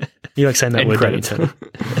 that. You like saying that End word, credits. don't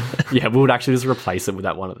you? Yeah, we would actually just replace it with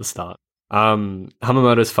that one at the start.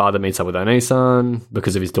 Hamamoto's father meets up with One-san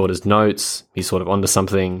because of his daughter's notes. He's sort of onto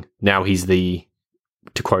something. Now he's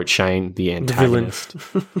to quote Shane, the villain. antagonist.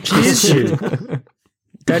 She is shit.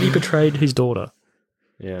 Daddy betrayed his daughter.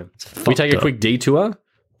 Yeah. We fucked take a up. quick detour.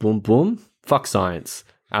 Boom, boom. Fuck science.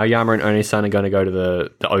 Aoyama and One-san are going to go to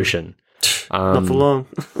the ocean. Not for long.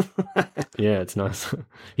 Yeah, it's nice.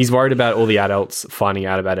 He's worried about all the adults finding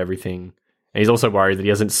out about everything. And he's also worried that he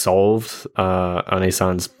hasn't solved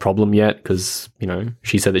One-san's problem yet because,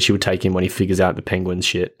 she said that she would take him when he figures out the penguin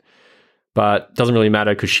shit. But it doesn't really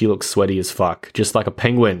matter because she looks sweaty as fuck, just like a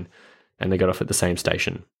penguin. And they got off at the same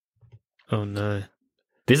station. Oh, no.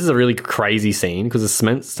 This is a really crazy scene because the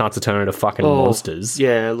cement starts to turn into fucking monsters.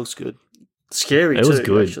 Yeah, it looks good. Scary, It too. was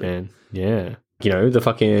good, actually. man. Yeah. The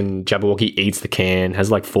fucking Jabberwocky eats the can, has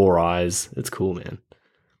like 4 eyes. It's cool, man.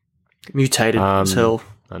 Mutated as hell.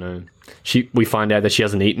 I know. We find out that she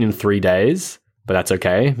hasn't eaten in 3 days, but that's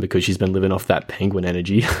okay because she's been living off that penguin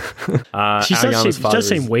energy. She Aoyama's father does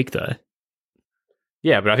seem is- weak, though,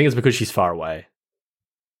 Yeah, but I think it's because she's far away.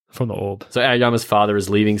 from the orb. So Aoyama's father is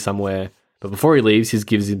leaving somewhere, but before he leaves, he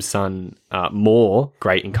gives his son more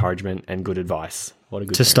great encouragement and good advice. What a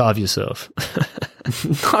good To parent. starve yourself.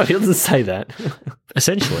 No, he doesn't say that.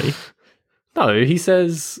 Essentially. No, he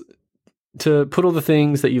says to put all the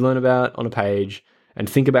things that you learn about on a page and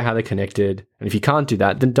think about how they're connected. And if you can't do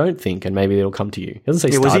that, then don't think, and maybe it'll come to you. He doesn't say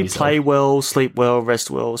Yeah, starve was he yourself. play well, sleep well, rest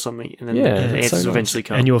well, or something? And then Yeah, the it's answers so nice. eventually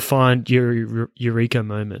come. And you'll find your eureka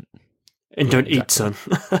moment. And don't eat, son.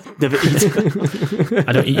 Never eat.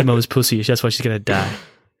 I don't eat your mother's pussy. That's why she's going to die.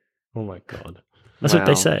 Oh my god. That's what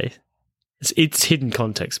they Wow. say. It's hidden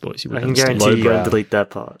context, boys. You I wouldn't can understand. guarantee you Lowbrow. won't delete that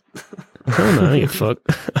part. Oh, no, you fuck.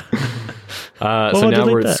 So I'll now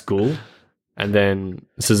delete we're at that. school, and then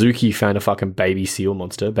Suzuki found a fucking baby seal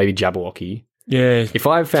monster, baby Jabberwocky. Yeah. If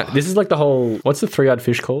I found this is like the whole what's the 3-eyed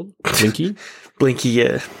fish called? Blinky. Blinky,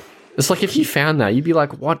 yeah. It's like if you found that, you'd be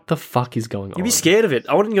like, "What the fuck is going on?" You'd be scared of it.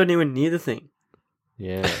 I wouldn't go anywhere near the thing.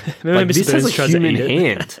 Yeah. Remember Like, Mr. this has Burns a tries to human eat it?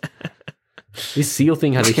 hand. This seal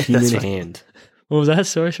thing has a human That's right. hand. What was that?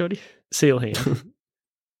 Sorry, Shorty? Seal hand.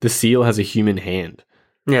 The seal has a human hand.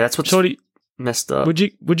 Yeah, that's what's Shorty, messed up. would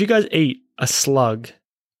you guys eat a slug,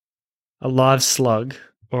 a live slug,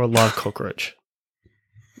 or a live cockroach?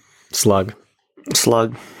 Slug.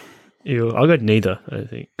 Slug. Ew, I got neither, I don't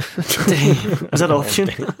think. Damn. Was that an option?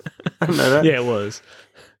 I don't know that. Yeah, it was.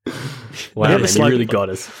 Wow, Yeah, man, the you slug- really got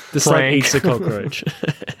us. The slug Frank. eats the cockroach.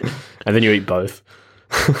 And then you eat both.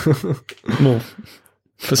 More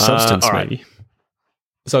for substance, all right. maybe.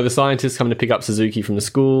 So the scientists come to pick up Suzuki from the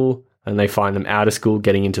school, and they find them out of school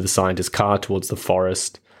getting into the scientist's car towards the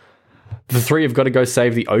forest. The three have got to go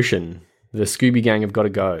save the ocean. The Scooby Gang have got to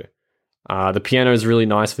go. The piano is really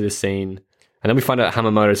nice for this scene. And then we find out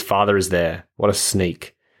Hamamoto's father is there. What a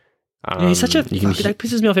sneak. Yeah, he's such a you can fuck, that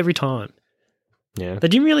pisses me off every time. yeah. They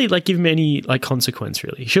didn't really give him any consequence.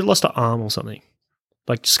 Really, he should have lost an arm or something,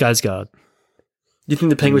 like Skarsgård. You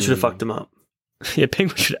think the penguin should have fucked him up? Yeah,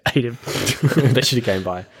 Penguin should have ate him. They should have came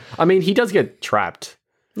by. I mean, he does get trapped.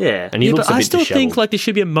 Yeah. And he Yeah, looks but a I bit still think disheveled. there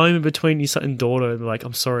should be a moment between his son and daughter, and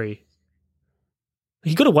I'm sorry.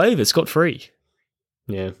 He got away with it, scot free.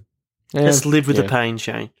 Yeah. Let's live with yeah. the pain,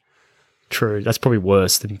 Shane. True, that's probably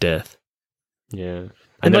worse than death. Yeah.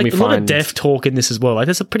 And then a lot of death talk in this as well.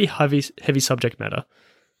 That's a pretty heavy subject matter.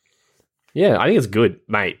 Yeah, I think it's good,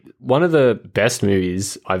 mate. One of the best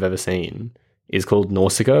movies I've ever seen is called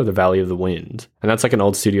Nausicaa, The Valley of the Wind. And that's like an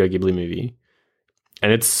old Studio Ghibli movie.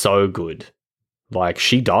 And it's so good. Like,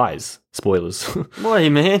 she dies. Spoilers. Why,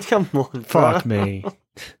 man? Come on. Fuck bro. me.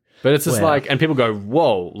 But it's just Wow. like, and people go,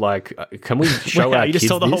 whoa, like, can we show Wow, our you just kids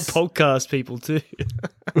told the this? whole podcast, people, too.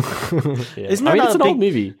 Yeah. Isn't I mean, that it's a an old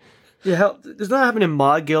big- movie. Yeah, doesn't that happen in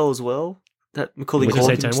My Girl as well? That Macaulay What did you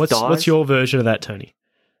say, Culkin Tony? just dies? What's your version of that, Tony?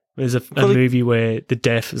 There's a Macaulay- movie where the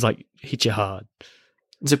death is hit you hard.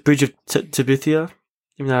 Is it Bridge of Tabithia?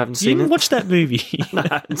 Even though I haven't You seen didn't it. watch that movie. No, I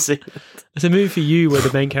haven't seen it. It's a movie for you where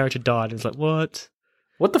the main character died. And it's like, what?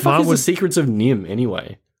 What the fuck Mine is was- The Secrets of Nim,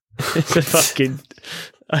 anyway? It's a fucking...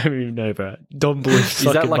 I don't even know, bro. Don Bluth's Is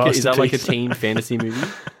that fucking like a masterpiece. teen fantasy movie?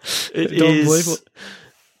 It Don is. Bluth?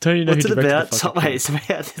 Tony, know What's who it directed about? the fucking Wait, film.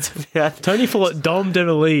 it's about. Tony thought Dom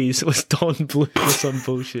DeLuise was Don Blue or some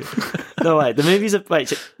bullshit. No, wait. The movie's the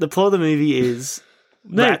plot of the movie is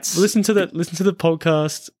Mate, rats. listen to the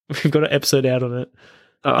podcast. We've got an episode out on it.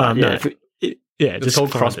 Yeah. No. Yeah, It's just called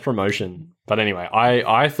find cross it. promotion. But anyway,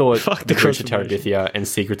 I thought Fuck The the Bridge to cross-promotion. Terabithia and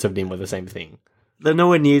Secrets of Nim were the same thing. They're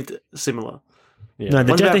nowhere near similar. Yeah. No,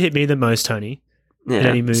 the What death about- that hit me the most, Tony, Yeah. in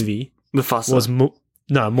any movie Mufasa. was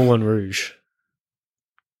Moulin Rouge.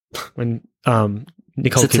 When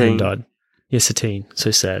Nicole Satine. Kidman died. Yeah, Satine.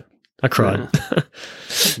 So sad. I cried.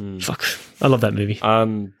 Fuck. I love that movie. All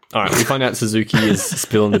right, we find out Suzuki is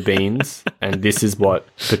spilling the beans, and this is what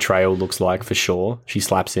betrayal looks like for sure. She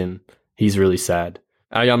slaps him. He's really sad.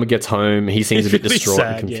 Aoyama gets home. He seems a bit Really distraught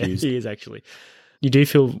sad, and confused. Yeah, he is actually. You do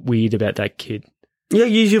feel weird about that kid. Yeah,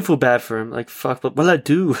 you usually feel bad for him. Like, fuck, but what did I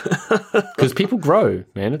do? Because people grow,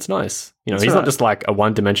 man. It's nice. You know, That's he's right. not just like a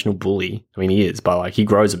one-dimensional bully. I mean, he is, but like he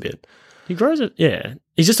grows a bit. He grows it. Yeah,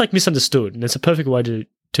 he's just like misunderstood, and it's a perfect way to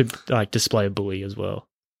like display a bully as well.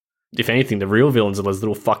 If anything, the real villains are those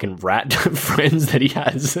little fucking rat friends that he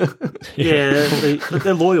has. Yeah,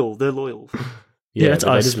 they're loyal. They're loyal. Yeah, that's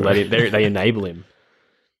but they us, just bro. let it, they enable him.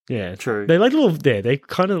 Yeah, True. They like little. Yeah, they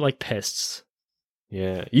kind of like pests.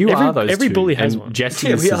 Yeah, you Every- are those every two. bully has And one. Jesse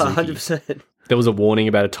Yeah, is we are Suzuki. 100%. There was a warning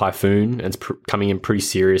about a typhoon, and it's coming in pretty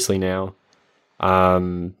seriously now.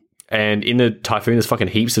 And in the typhoon, there's fucking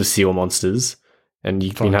heaps of seal monsters, and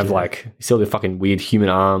you can Fuck have yeah. like you see all the fucking weird human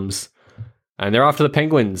arms, and they're after the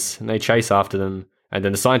penguins, and they chase after them, and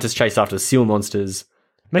then the scientists chase after the seal monsters.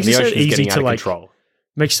 Makes and it the so ocean's easy getting out to of like control.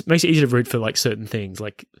 makes it easy to root for like certain things.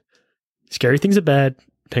 Like scary things are bad,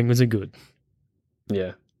 penguins are good.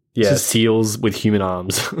 Yeah, Just- seals with human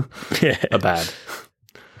arms Yeah. are bad.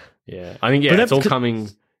 Yeah, I think But it's all that's- coming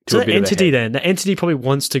to So a the bit entity of a head. then, the entity probably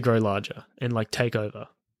wants to grow larger and like take over.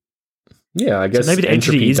 Yeah, I guess maybe the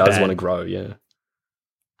entity entropy is does bad. want to grow. Yeah.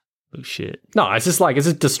 Oh shit! No, it's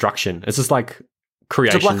just destruction. It's just like It's a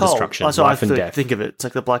creation, black hole. destruction, That's what I life and death. think of it. It's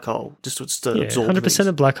like the black hole. Just to Yeah, absorb 100% things.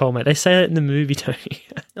 a black hole, mate. They say it in the movie, Tony.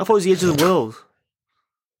 I thought it was the edge of the world.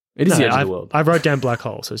 It is the edge I, of the world. I wrote down black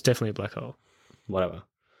hole, so it's definitely a black hole. Whatever.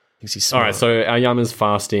 Thinks he's All smart. right, so Aoyama's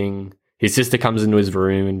fasting. His sister comes into his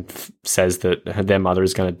room and says that their mother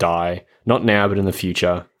is going to die. Not now, but in the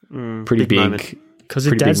future. Pretty big. moment. because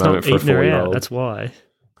her pretty big dad's not moment for a eating her out. 4-year-old. That's why.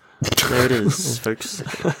 There it is, folks.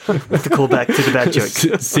 With the callback to the bad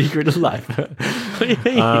joke. Secret of life. What do you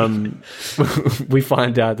mean? We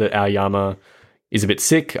find out that Aoyama is a bit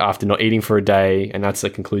sick after not eating for a day, and that's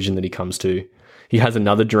the conclusion that he comes to. He has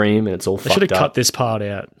another dream, and it's all They should have fucked cut up. this part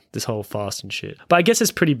out, this whole fast and shit. But I guess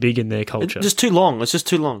it's pretty big in their culture. It's just too long. It's just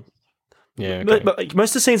too long. Yeah, okay. But like,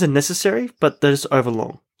 most of the scenes are necessary, but they're just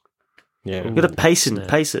overlong. yeah. You got to pace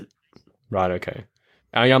snap. it. Right, okay.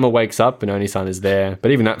 Aoyama wakes up and Oni-san is there,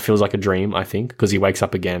 but even that feels like a dream, I think, because he wakes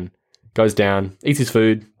up again, goes down, eats his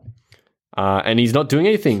food, and he's not doing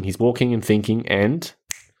anything. He's walking and thinking, and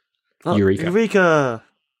Oh, Eureka. Eureka!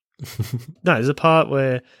 No, there's a part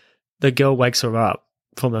where the girl wakes her up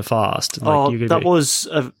from her fast. and, Oh, you could that be- was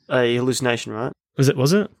a hallucination, right? was it?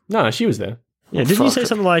 Was it? no, she was there. Yeah. Didn't you fuck. say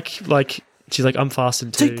something like she's like I'm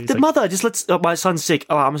fasting too? See, He's the like, mother just lets my son's sick.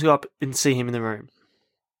 Oh, I'm just go up and see him in the room.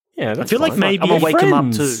 Yeah, that's feel like fine. maybe- I'm gonna They're wake him up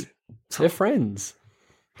friends. too. They're friends.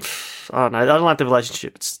 I don't know. I don't like the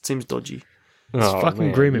relationship. It seems dodgy.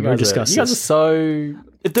 fucking grim, and you we'll guys discuss You guys are this. so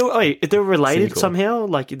If they're related Cynical. somehow,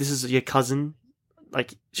 like this is your cousin,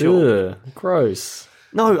 like sure. ugh, gross.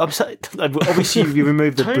 No, I'm sorry. Obviously, you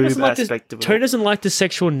remove the Tony boob doesn't, like aspect of it. Tony doesn't like the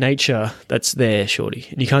sexual nature that's there, Shorty.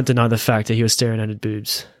 And you can't deny the fact that he was staring at his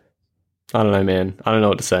boobs. I don't know, man. I don't know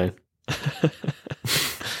what to say.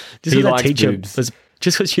 Just He that likes teacher boobs. was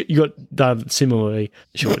just because you got done similarly,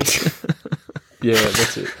 Shorty. Yeah,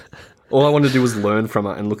 that's it. All I wanted to do was learn from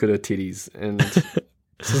her and look at her titties, and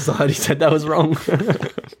society said that was wrong.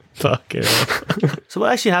 Fuck it. So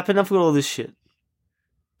what actually happened? I forgot all this shit.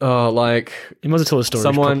 Oh, like You must have told a story.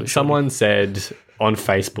 properly, someone said on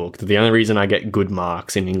Facebook that the only reason I get good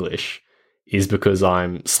marks in English is because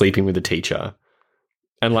I'm sleeping with a teacher.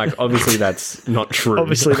 And like obviously that's not true.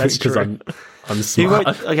 Obviously that's because true. I'm You smart.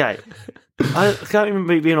 wrote- okay, I can't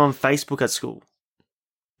remember being on Facebook at school.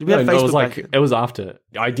 Did we No, have no, Facebook it was back like then? it was after.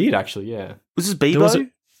 I did actually, yeah. Was this There was Bebo?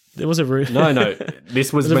 There was a room. No,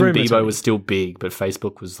 this was There's a when rumour, Bebo Tony. was still big, but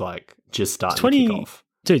Facebook was like just starting 20 to kick off.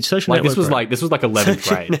 Dude, social Like network. this was like 11th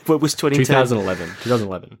grade. Network was 2010.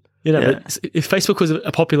 2011. You know, Yeah. but if Facebook was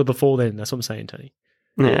popular before then, that's what I'm saying, Tony.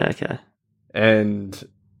 Yeah, okay. And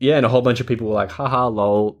yeah, and a whole bunch of people were like, haha,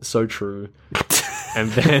 lol, so true. And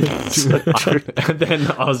then and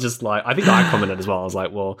then I was just like, I think I commented as well. I was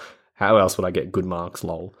like, well, how else would I get good marks,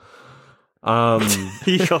 lol?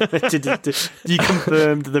 You commented. You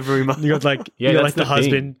confirmed the rumor. You got like Yeah, you got that's like the the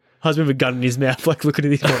thing. husband with a gun in his mouth, like looking at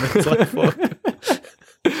these comments, like fuck.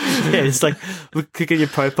 Yeah, it's like click at your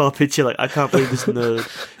profile picture. Like, I can't believe this nerd.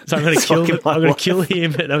 So I'm gonna is kill. fucking my I'm gonna wife. kill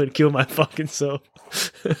him, and I'm gonna kill my fucking self.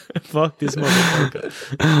 Fuck this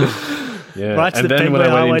motherfucker. Yeah. Right to And the then Penguin when I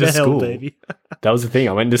Highway went to into hell, school, baby. that was the thing.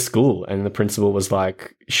 I went to school and the principal was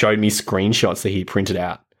like, showed me screenshots that he printed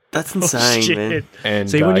out. That's Oh, insane, shit. man. And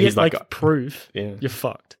See, when you he's get like proof, yeah. you're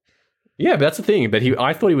fucked. Yeah, but that's the thing. But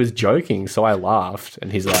I thought he was joking, so I laughed.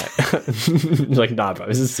 And he's like, he's like, nah, bro,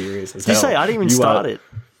 this is serious as Did you hell. say I didn't even You start are- it?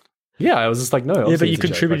 Yeah, I was just like, no. obviously but you it's a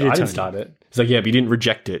joke. contributed, Like, I didn't Tony. start it. He's like, yeah, but you didn't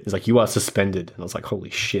reject it. He's like, you are suspended. And I was like, holy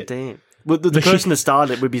shit. Damn. Well, the person that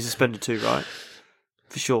started it would be suspended too, right?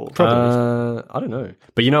 For sure. I don't know.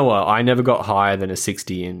 But you know what? I never got higher than a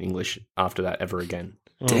 60 in English after that ever again.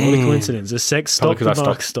 Oh, what a coincidence. The sex Probably stopped, the 'cause I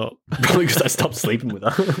mark stopped. stopped. Probably because I stopped sleeping with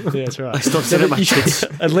her. Yeah, that's right. I stopped sending my kids.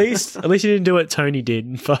 At least you didn't do what Tony did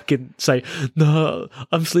and fucking say, no,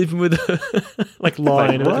 I'm sleeping with her. Like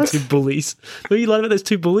lying Wait, about what? the two bullies. Were you lying about those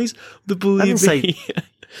two bullies? The bully I didn't and me.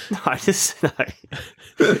 No, I just no.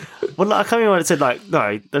 Well, I can't remember what I said. Like,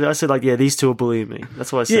 no, I said like, yeah, these two are bullying me.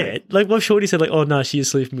 That's what I Yeah, said. like what Shorty said, like, oh no, she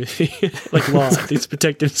is sleeping with me. Like lied to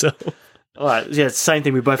protect himself. All right, yeah, it's the same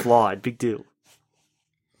thing. We both lied. Big deal.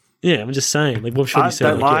 Yeah, I'm just saying, like what Shorty I said,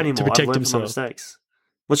 don't like, lie yeah, anymore. to I've protect learned from my himself. mistakes.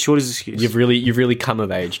 What's Shorty's excuse? You've really come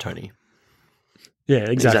of age, Tony. Yeah,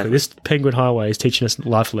 exactly. Exactly. This Penguin Highway is teaching us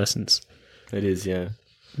life lessons. It is, yeah.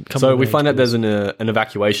 Come So of we age, find out boys. there's an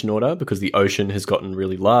evacuation order because the ocean has gotten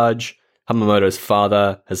really large. Hamamoto's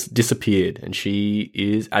father has disappeared and she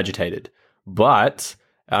is agitated. But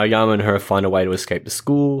Aoyama and her find a way to escape the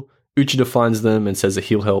school. Uchida finds them and says that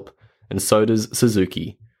he'll help, and so does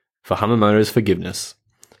Suzuki for Hamamoto's forgiveness.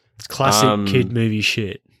 It's classic kid movie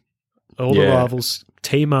shit. All the Yeah. rivals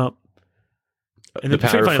team up. And The the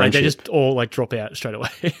power of funny, like, they friendship. just all like drop out straight away.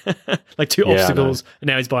 Like two Yeah, I obstacles, and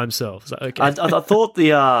now he's by himself. It's like, okay. I thought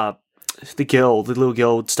the little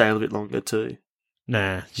girl, would stay a little bit longer too.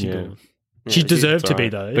 Nah, she Yeah. didn't. She Yeah, deserved It's to be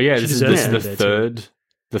alright. though. But yeah, She this is deserved this to is be the there,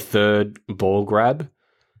 too. third ball grab.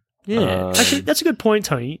 Yeah, actually, that's a good point,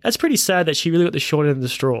 Tony. That's pretty sad that she really got the short end of the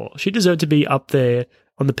straw. She deserved to be up there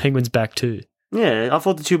on the Penguin's back too. Yeah, I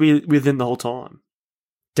thought that she'd be with him the whole time.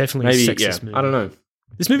 Definitely Maybe, a sexist yeah. movie. I don't know.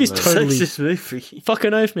 This movie's No. totally Sexist movie.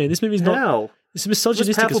 fucking oath, man. This movie's not. How? This is What's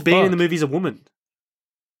misogynistic powerful as being fuck. in the movie's a woman?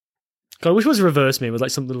 God, I wish it was reverse, man. With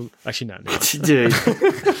like some little. Actually, no. Dude.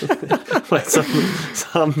 Like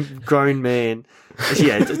some grown man.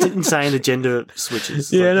 Yeah, it's insane the gender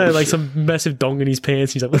switches. Yeah, Like, no, holy like shit. some massive dong in his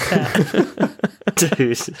pants. He's like, what's that?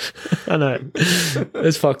 Dude. I know.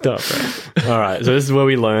 It's fucked up, bro. All right, so this is where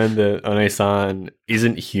we learn that One-san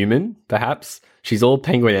isn't human, perhaps. She's all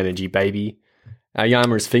penguin energy, baby.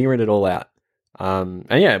 Aoyama is figuring it all out. And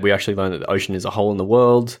yeah, we actually learn that the ocean is a hole in the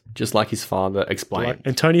world, just like his father explained.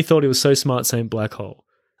 And Tony thought he was so smart saying black hole.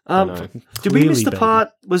 I know. Did we miss Clearly, the baby. part?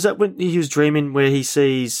 Was that when he was dreaming where he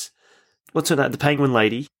sees what's her name? The penguin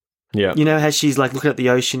lady. Yeah. You know how she's like looking at the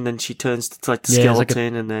ocean and she turns to like the Yeah, it's like a-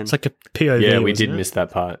 skeleton and then It's like a POV. Yeah, we wasn't did it? miss that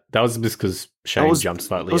part. That was just because Shane was- jumped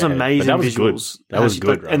slightly it was ahead. amazing But that was visuals. good. That was She- good,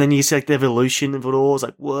 like, right? And then you see like the evolution of it all. It's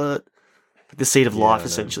like what? Like the seed of Yeah, life, I know.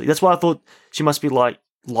 essentially. That's why I thought she must be like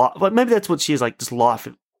life. But maybe that's what she is like, just life.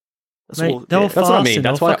 That's Mate, all. they were Yeah. That's what I mean. fasting,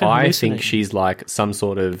 That's they were why fucking I hallucinating. think she's like some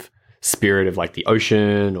sort of spirit of like the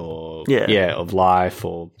ocean or Yeah. of life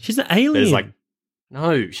or She's an alien. there's like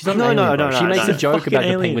no, she's not No, an no, alien. no, bro. She no, makes no. a joke Fucking about the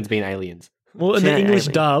alien. penguins being aliens. well, in she's the an English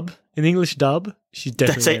alien. dub, she's They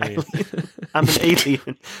definitely say an alien. alien. I'm an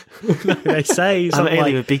alien. They say I'm an something alien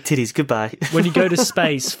like, with big titties. Goodbye. when you go to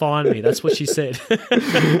space, find me. That's what she said.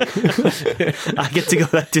 I get to go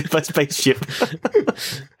back to my spaceship.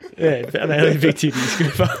 Yeah, an alien big titties.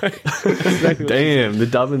 Goodbye. Exactly what she Damn, the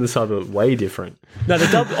dub and the sub are way different. No, the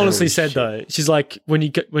dub honestly Holy said shit. though, she's like, when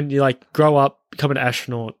you like grow up, become an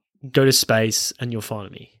astronaut, go to space, and you'll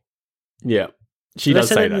find me. Yeah, she Did does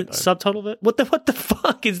they say in that. the Though. subtitle of it. What the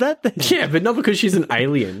fuck is that then? Yeah, but not because she's an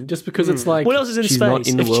alien, just because it's like What else is in she's space? not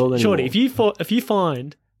in the world anymore. Shorty, if you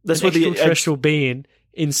find That's an what the extraterrestrial being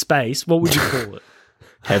in space, what would you call it?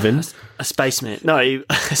 Heaven. a spaceman. No,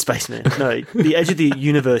 a spaceman. No, the edge of the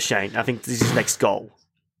universe, Shane. I think this is his next goal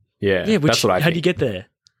Yeah, Yeah, which that's what I how think. do you get there?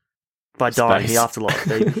 by dying in Space. the afterlife.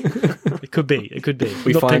 Baby. It could be. It could be.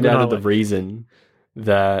 We Not find Penguin out that the Highway. reason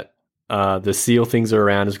that the seal things are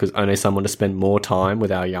around is because One wanted to spend more time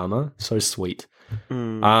with Aoyama. So sweet.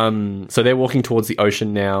 Mm. So they're walking towards the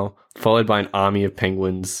ocean now, followed by an army of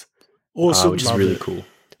penguins, Awesome. which is Love really it. cool.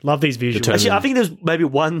 Love these visuals. Determined. Actually, I think there's maybe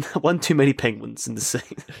one too many penguins in the scene.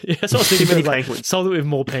 Yeah, that's what I was thinking. Too many Maybe like penguins. sold it with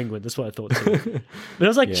more penguins. That's what I thought too. But I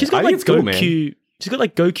was like, Yeah. she's got I like think it's cool, man. Goku. She's got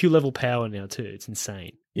like Goku level power now too. It's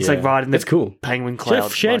insane. It's like riding the That's cool. penguin She cloud.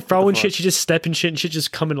 ain't like, throwing what the shit. fuck? She just stepping shit and shit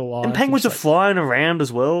just coming alive. And penguins are It's like- flying around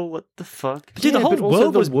as well. What the fuck? Dude, the whole but also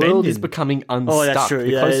world was the world is bending. becoming unstuck. Oh, that's true. The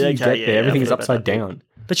Yeah, closer yeah, you okay, get there, yeah, everything I is forgot upside about that. down.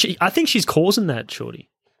 But I think she's causing that, Shorty.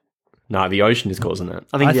 No, the ocean is causing that.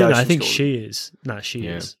 I think, I think she is. No, she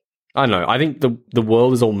Yeah. is. I don't know. I think the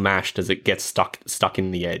world is all mashed as it gets stuck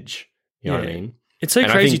in the edge. You know what I Yeah. mean? It's so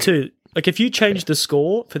And I crazy think- too. Like if you change the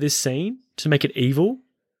score for this scene to make it evil,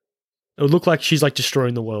 it would look like she's like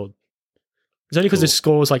destroying the world. It's only because Cool. the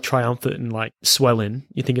score is like triumphant and like swelling.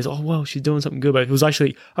 You think it's well, she's doing something good, but it was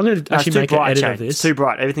actually. I'm going to actually make an edit of It's this. too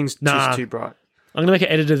bright. Everything's Nah. just too bright. I'm going to make an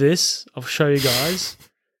edit of this. I'll show you guys.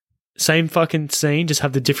 Same fucking scene, just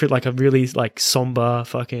have the different like a really like somber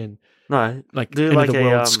fucking No, like Do end like of the a,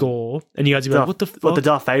 world score, and you guys be like, "What the fuck?" What the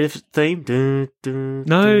Darth Vader theme? Dun, dun,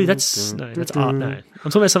 No, dun, that's dun, that's dun, art. No, I'm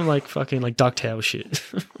talking about something like fucking like DuckTales shit.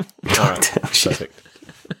 Perfect.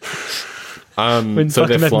 When So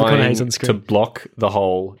they're fucking Matthew flying McConaughey's on screen. to block the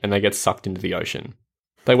hole, and they get sucked into the ocean.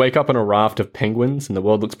 They wake up on a raft of penguins, and the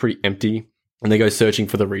world looks pretty empty. And they go searching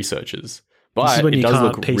for the researchers, This is but when it you does can't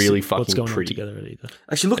look piece really what's fucking going on pretty. together either.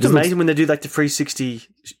 Actually, looked It doesn't amazing when they do like the 360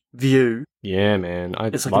 view. Yeah, man, I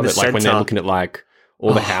It's like love in it. the Like when they're center. looking at like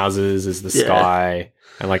all the houses as the Yeah. sky,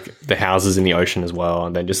 and like the houses in the ocean as well,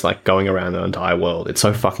 and then just like going around the entire world. It's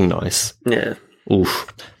so fucking nice. Yeah,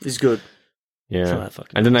 Oof. it's good. It's Yeah. not that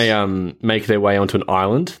fucking And then nice. they make their way onto an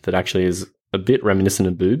island that actually is a bit reminiscent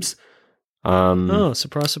of Boobs. Oh,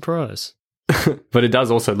 surprise, surprise. But it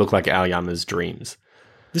does also look like Aoyama's dreams.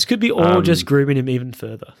 This could be all Um, just grooming him even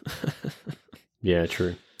further. Yeah,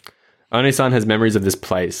 true. One has memories of this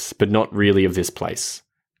place, but not really of this place.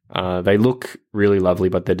 They look really lovely,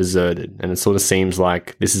 but they're deserted, and it sort of seems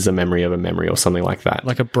like this is a memory of a memory or something like that.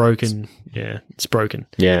 Like a broken, it's broken.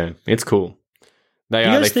 Yeah, it's cool. They Do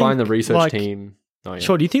you guys they find the think, research like- team. Oh, yeah.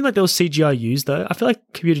 Sure, do you think like there was CGI used though? I feel like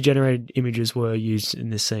computer generated images were used in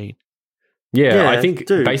this scene. Yeah, Yeah, I think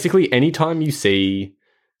dude. basically anytime you see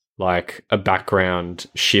like a background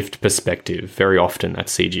shift perspective, very often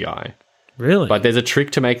that's CGI. Really? But there's a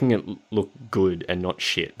trick to making it look good and not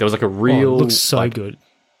shit. There was like a Oh, real it looks so like, good.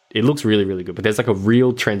 It looks really, really good. But there's like a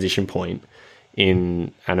real transition point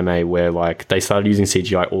in anime where like they started using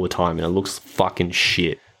CGI all the time and it looks fucking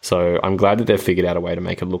shit. So I'm glad that they've figured out a way to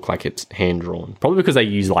make it look like it's hand drawn. Probably because they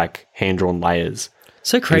use like hand drawn layers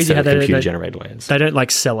So crazy instead how of they computer don't, generated layers. they don't like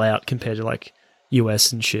sell out compared to like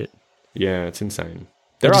US and shit. Yeah, it's insane.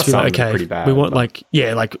 They'll There are just be some like, that are pretty bad. We want but- like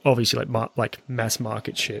like obviously like mass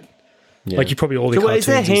market shit. yeah. Like you probably all the So, wait, cartoons is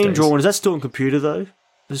that these hand days. drawn? Is that still on computer though?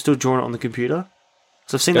 Is it still drawn it on the computer?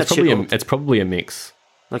 So I've seen That's that shit probably on, it's probably a mix.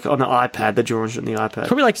 like on the iPad. They're drawing shit on the iPad.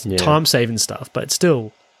 Probably like Yeah. time saving stuff, but it's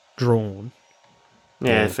still drawn.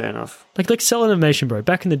 yeah, Yeah. fair enough. Like cell animation, bro.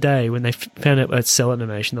 Back in the day when they found out about cell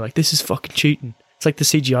animation, they're like, "This is fucking cheating." It's like the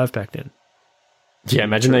CGI of back then. Yeah,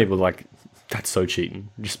 imagine they were like, that's so cheating.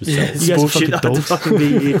 Just for Yeah, cells. it's You guys are bullshit. I fucking had to dolls. fucking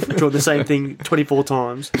be drawing the same thing 24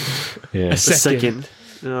 times Yeah. a Second.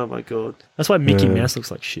 second. Oh my god. That's why Mickey Yeah. Mouse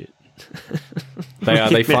looks like shit.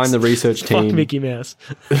 They find the research Fuck team. Mickey Mouse.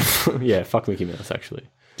 Yeah, fuck Mickey Mouse actually.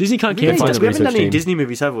 Disney can't We cancel find it. the haven't done research any team. Disney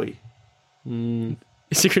movies, have we?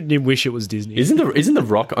 Secret didn't wish it was Disney. Isn't the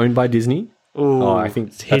Rock owned by Disney? Ooh. Oh, I think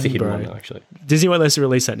that's a hidden, hidden bro. one now, actually. Disney won't let us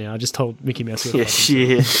release that now. I just told Mickey Mouse. to go Yeah, fuck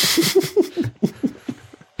shit.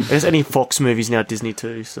 There's any Fox movies now, Disney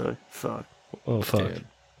too, so fuck. himself. Oh fuck! Damn. No, I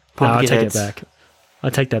Pumpkin take heads. it back. I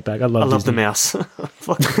take that back. I I love. love the Disney. mouse.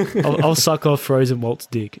 Fuck. I'll suck off Frozen Walt's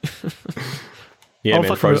dick. Yeah, I'll man,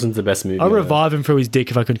 fucking Frozen's the best movie. I'll ever. revive him through his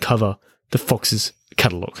dick if I could cover the Fox's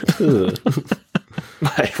catalog, Ugh.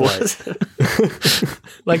 Wait, what?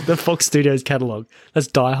 like the Fox Studios catalog. That's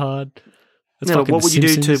Die Hard. That's No, fucking what The would you do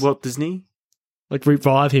to Simpsons. Walt Disney? Like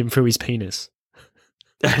revive him through his penis.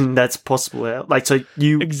 And that's possible. How? Like, so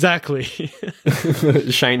you Exactly.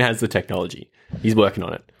 Shane has the technology. He's working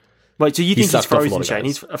on it. wait. So you He think he's sucked off a lot frozen, of Shane?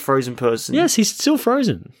 guys. He's a frozen person. Yes, he's still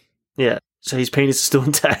frozen. Yeah. So his penis is still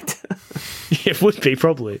intact. Yeah, it would be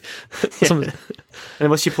probably. Some- And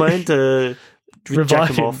what's your plan to Revive jack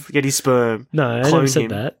him him. off, get his sperm? No, I Clone never said him.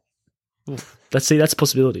 that. Oof. That's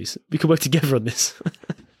possibilities. We could work together on this.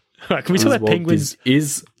 All right, can we talk Is about Walt penguins?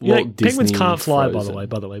 Is You know, Walt penguins Disney can't fly, frozen?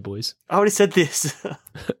 by the way, boys. I already said this.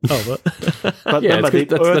 Oh, but, But Yeah, remember, it's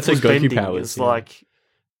the good. That's Earth a was Goku bending. powers, It's yeah. like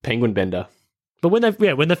Penguin Bender. but when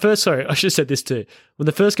the first, sorry, I should have said this too. When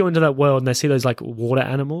they first go into that world and they see those like water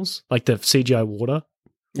animals, like the CGI water,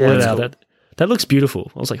 yeah, water it's now, cool. that looks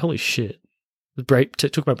beautiful. I was like, holy shit. It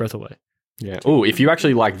took my breath away. Yeah. Oh, if you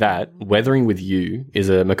actually like that, Weathering with You is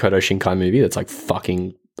a Makoto Shinkai movie that's like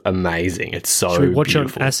fucking amazing. It's so Should we watch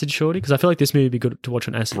beautiful. on acid, Shorty? Because I feel like this movie would be good to watch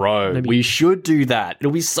on acid. Bro, Maybe we should do that.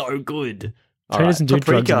 It'll be so good. All Trey right. doesn't do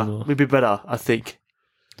drugs Paprika anymore. would be better, I think.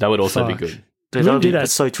 That would also be Fuck. good. Dude, We wouldn't do that.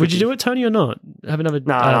 That's so Would tricky. you do it, Tony, or not? Have another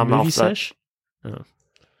I'm movie off that. sesh? I'm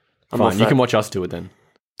Fine, off you that. can watch us do it then.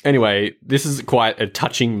 Anyway, this is quite a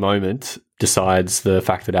touching moment, besides the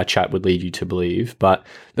fact that our chat would lead you to believe, but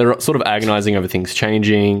they're sort of agonizing over things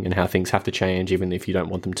changing and how things have to change even if you don't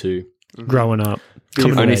want them to. Growing up.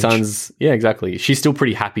 Coming of Only age. Son's, yeah, exactly. She's still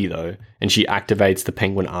pretty happy though, and she activates the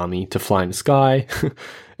penguin army to fly in the sky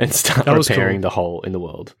and start That was repairing cool. the hole in the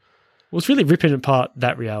world. Well, it's really ripping apart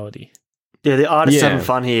that reality. Yeah, the artists Yeah. having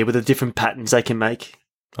fun here with the different patterns they can make.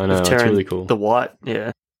 I know, Of it's tearing really cool. The white,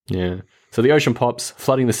 yeah. Yeah. So the ocean pops,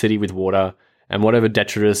 flooding the city with water, and whatever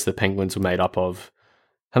detritus the penguins were made up of.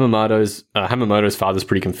 Hamamoto's father's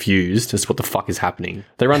pretty confused as to what the fuck is happening.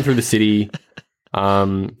 They run through the city,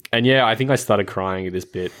 and yeah, I think I started crying at this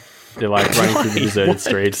bit. They're like running through the deserted What?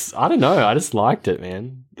 streets. I don't know. I just liked it,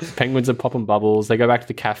 man. Penguins are popping bubbles. They go back to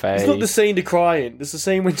the cafe. It's not the scene to cry in. It's the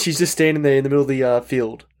scene when she's just standing there in the middle of the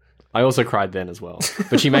field. I also cried then as well.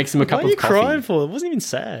 But she makes him a cup What are of you coffee. crying for? It wasn't even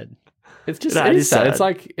sad. It's just No, it it is is sad.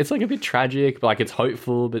 sad. It's like a bit tragic, but like it's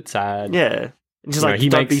hopeful but sad. Yeah. And just You know, like, he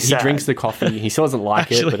don't be he sad. drinks the coffee. He still doesn't like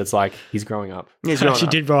it, Actually- but it's like he's growing up. Yeah, he's I growing actually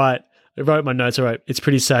up. did write. I wrote my notes. I wrote, it's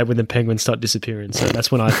pretty sad when the penguins start disappearing. So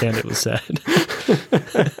that's when I found it was sad.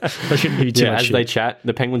 I shouldn't give you too Yeah, much as shit. they chat,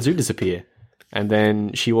 the penguins do disappear. And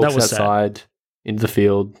then she walks That was sad. outside into the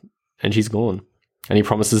field and she's gone. And he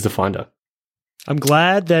promises to find her. I'm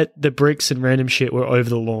glad that the bricks and random shit were over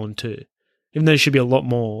the lawn too. Even though there should be a lot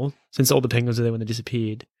more, since all the penguins were there when they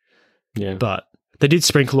disappeared. Yeah. But they did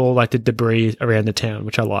sprinkle all like the debris around the town,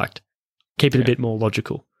 which I liked. Keep it Yeah. a bit more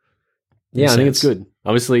logical. Yeah, I think it's sense. good.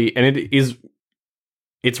 Obviously, and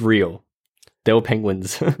it's real. There were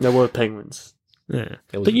penguins. There were penguins. Yeah.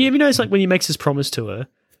 It was But you ever notice like when he makes his promise to her,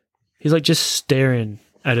 he's like just staring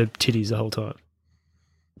at her titties the whole time.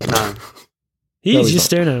 No, He No, is he's just not.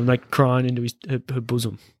 staring at him, like crying into her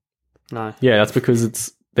bosom. no. Yeah, that's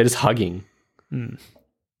because they're just hugging. Mm.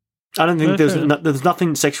 I don't think No, fair enough. there's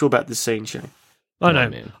nothing sexual about this scene, Shane. I No, know.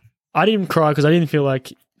 man. I didn't cry because I didn't feel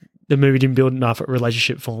like the movie didn't build enough a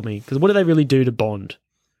relationship for me. Because what do they really do to bond?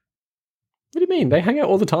 What do you mean? They hang out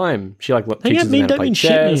all the time. She like Hang teaches out them mean how to don't play mean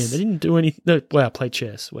shit, man. chess. They didn't do anything. No, wow, play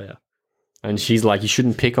chess. Wow. And she's like, you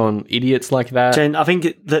shouldn't pick on idiots like that. Shane, I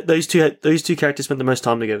think that those two characters spent the most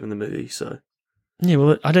time together in the movie. So Yeah,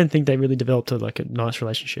 well, I don't think they really developed a nice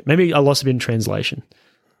relationship. Maybe I lost a bit in translation.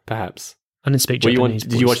 Perhaps. I didn't speak Were you Japanese.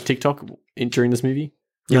 did you boys. watch TikTok during this movie?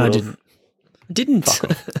 No, I You didn't. I didn't.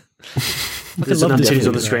 I There's love enough the titties on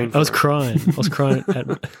the movie, screen though. I was for it. crying. I was crying. There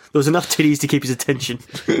there was enough titties to keep his attention.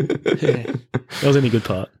 That was the only good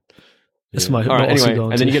part. That's my, All right, my Aussie anyway,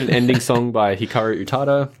 going and then you to. get an ending song by Hikaru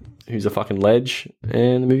Utada, who's a fucking ledge,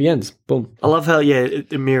 and the movie ends. Boom. I love how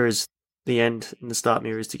it mirrors the end and the start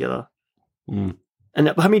mirrors together. Mm. And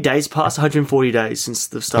how many days passed? 140 days since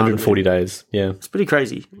the start. of the 140 movie. days. Yeah. It's pretty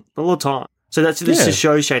crazy. A lot of time. So this Yeah. just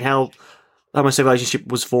shows Shane how my relationship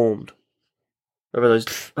was formed. Over those,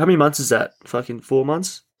 how many months is that? Fucking 4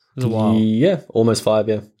 months. It was a while. Yeah, almost 5,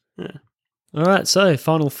 yeah. All right, so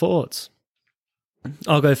final thoughts.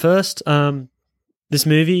 I'll go first. This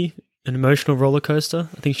movie, an emotional roller coaster.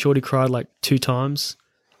 I think Shorty cried like 2 times,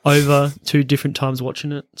 over 2 different times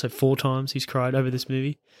watching it. So 4 times he's cried over this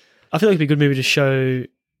movie. I feel like it'd be a good movie to show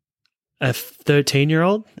a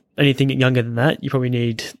 13-year-old. Anything younger than that, you probably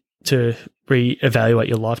need to reevaluate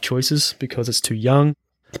your life choices because it's too young.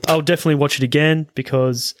 I'll definitely watch it again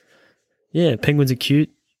because, yeah, penguins are cute,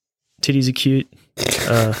 titties are cute.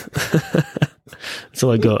 That's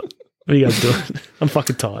all I got. What are you guys doing? I'm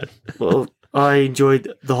fucking tired. Well, I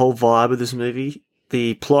enjoyed the whole vibe of this movie.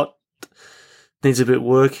 The plot needs a bit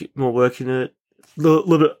more work in it. A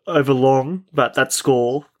little bit over long, but that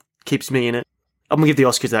score keeps me in it. I'm gonna give the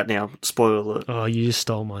Oscars that now. Spoiler alert. Oh, you just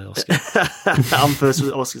stole my Oscar. I'm first with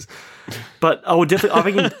the Oscars, but I would definitely. I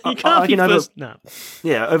reckon. You can't be first. No.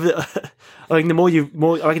 Yeah, over the. I reckon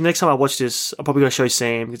I reckon next time I watch this, I'm probably gonna show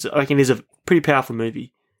Sam because I reckon it is a pretty powerful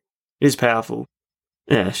movie. It is powerful.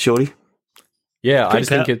 Yeah, Shorty. Yeah, I Pretty just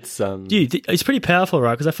think it's... Dude, it's pretty powerful,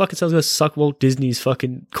 right? Because that fucking sounds going to suck Walt Disney's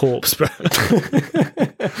fucking corpse, bro.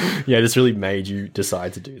 yeah, this really made you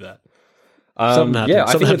decide to do that. Something happened. Yeah,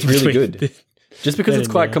 I Something think it's happened really between- good. Just because then it's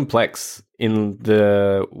quite and now. complex in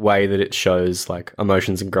the way that it shows like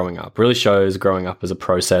emotions and growing up. Really shows growing up as a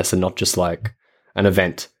process and not just like an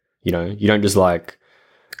event. You know, you don't just like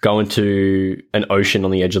go into an ocean on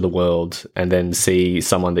the edge of the world and then see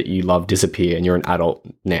someone that you love disappear and you're an adult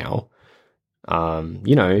now.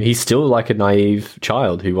 You know, he's still like a naive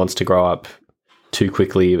child who wants to grow up too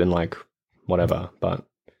quickly and like whatever, but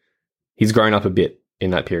he's grown up a bit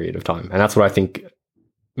in that period of time. And that's what I think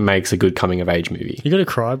makes a good coming of age movie. You gonna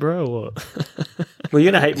cry, bro, or what? Well,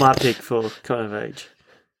 you're going to hate my pick for coming of age.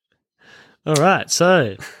 All right,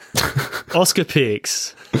 so Oscar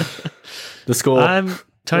picks. The score.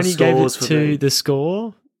 Tony The gave it scores for to me. the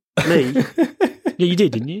score. Me? Yeah, you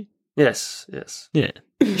did, didn't you? Yes. Yeah.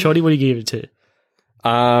 Shorty, what do you give it to?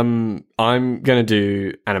 I'm gonna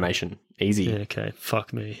do animation. Easy. Yeah, okay,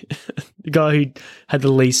 fuck me. The guy who had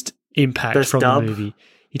the least impact Best from dub. the movie.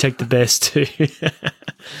 You take the best too.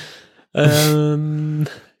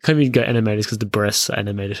 Can't even go animators because the breasts are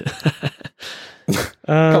animated.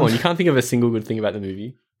 Come on, you can't think of a single good thing about the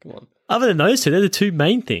movie. Come on. Other than those two, they're the two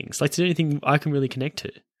main things. Like, is there anything I can really connect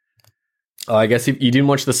to? Oh, I guess if you didn't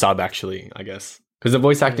watch the sub, actually, I guess because the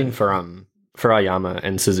voice acting for Ayama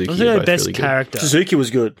and Suzuki I was are going to both best really good. character. Suzuki was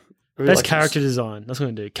good. I really Best liked character his- design. That's what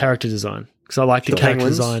I'm going to do. Character design. Because I like the The character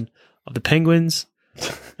penguins? design of the penguins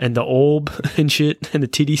and the orb and shit and the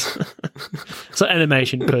titties. It's not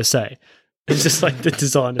animation per se. It's just like the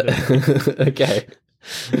design of it. Okay.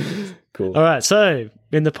 Cool. All right, so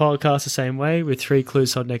in the podcast the same way with 3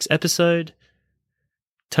 clues on next episode.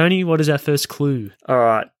 Tony, what is our first clue? All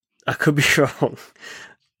right. I could be wrong.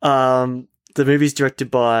 The movie's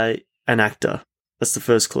directed by an actor. That's the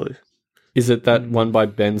first clue. Is it that one by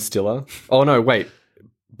Ben Stiller? Oh no, wait.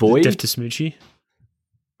 Boy? Def to Smoochie.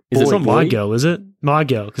 Is It's it not My Boy? Girl, is it? My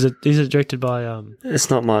Girl, because is it directed by It's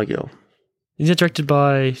not My Girl. is it directed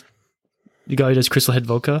by the guy who does Crystal Head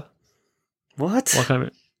Vodka? What? Well, I can't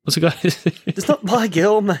remember. What's the guy? It's not My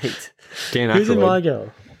Girl, mate. Dan Who's in Aykroyd. My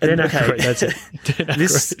Girl? Dan Okay. Aykroyd, that's it. Dan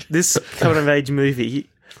This Aykroyd. this coming of age movie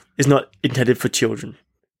is not intended for children.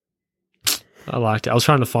 I liked it. I was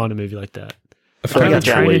trying to find a movie like that. I feel like Apparently, it's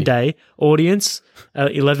Training Boy. Day audience,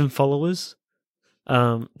 11 followers.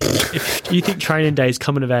 If you think Training Day is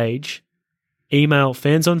coming of age, email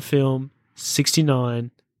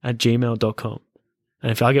fansonfilm69@gmail.com.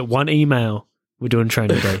 And if I get one email, we're doing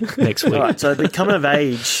Training Day next week. All right, so the coming of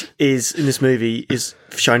age is in this movie is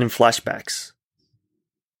shown in flashbacks.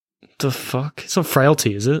 The fuck? It's not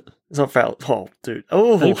Frailty, is it? It's not foul. Oh, dude.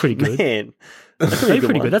 Oh, That'd be pretty good. man. That's pretty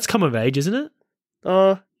good. That's coming of age, isn't it?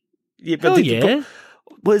 Yeah, but Hell yeah.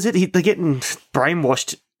 what is it? They're getting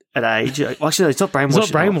brainwashed at age. Actually, no, it's not brainwashed.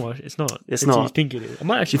 It's not enough. brainwashed. It's not. It's You not. think it is. I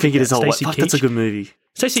might actually You think it is not? Stacey Fuck, that's a Keach. good movie.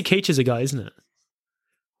 Stacey Keach is a guy, isn't it?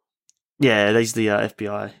 Yeah, he's the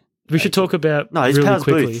FBI. We should talk about No, it's really Powers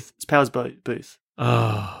quickly. Booth. It's Powers Booth.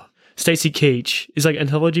 Oh, Stacey Keach is like an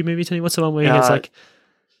anthology movie. Tony, what's the one where he has like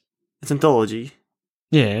It's anthology.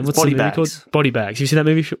 yeah? And what's Body the movie Bags. called? Body Bags. You seen that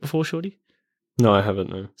movie before, Shorty? No, I haven't,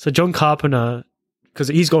 no. So John Carpenter, because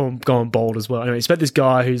he's going bald as well. Anyway, it's about this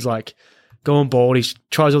guy who's like going bald. He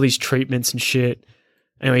tries all these treatments and shit.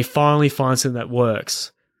 Anyway, he finally finds something that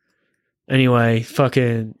works. Anyway,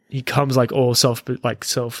 fucking, he comes like all self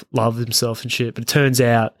love himself and shit. But it turns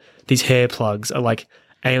out these hair plugs are like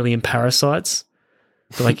alien parasites.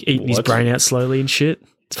 They're like eating his What? brain out slowly and shit.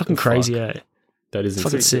 It's fucking The crazy, fuck? eh? That is It's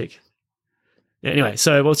fucking insane. sick. Yeah, anyway,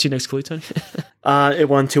 so what's your next clue, Tony? It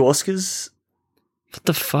won 2 Oscars. What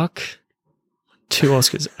the fuck? 2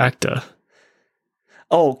 Oscars. Actor.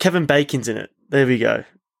 Oh, Kevin Bacon's in it. There we go.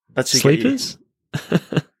 That should get you. Sleepers?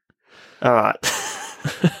 All right.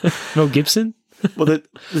 Mel Gibson? Well, the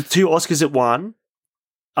 2 Oscars it won,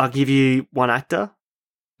 I'll give you 1 actor.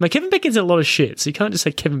 Mate, Kevin Bacon's in a lot of shit, so you can't just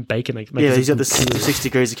say Kevin Bacon. Make Yeah, it he's got the cool. 6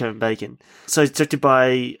 degrees of Kevin Bacon. So it's directed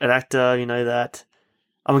by an actor, you know that.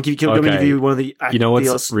 I'm going to give you one of the You know what's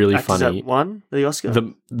the Os- really actors funny? that won the Oscar?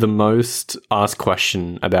 The most asked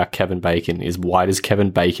question about Kevin Bacon is why does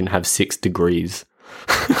Kevin Bacon have 6 degrees?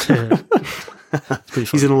 It's pretty He's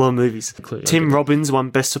funny. in a lot of movies. Clearly, Tim okay. Robbins won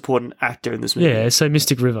Best Supporting Actor in this movie. Yeah, so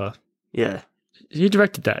Mystic River. Yeah. You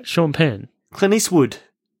directed that. Sean Penn. Clint Eastwood.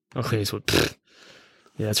 Oh, Clint Eastwood. Pfft.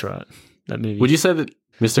 Yeah, that's right. That movie. Would you say that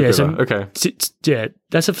Mr. Yeah, so- River? Okay. Yeah,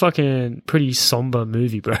 that's a fucking pretty somber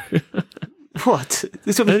movie, bro. What?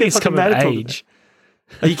 This would I be think it's fucking coming mad of at talking age.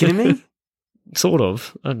 about. Are you kidding me? Sort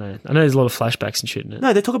of. I don't know. I know there's a lot of flashbacks and shit in it.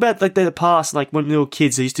 No, they talk about like the past, like when they were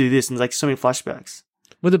kids, they used to do this, and like so many flashbacks.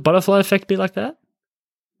 Would the butterfly effect be like that?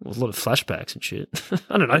 Well, a lot of flashbacks and shit.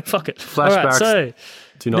 I don't know. Fuck it. All right, Flashbacks so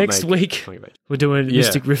Do not next make week coming of age. we're doing Yeah.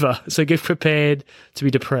 Mystic River. So get prepared to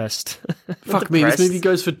be depressed. Fuck me, this depressed. movie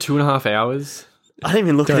goes for 2.5 hours. I didn't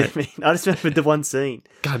even look Go at it. Man. I just remembered the one scene.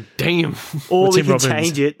 God damn. Or Well, we Tim can Robbins.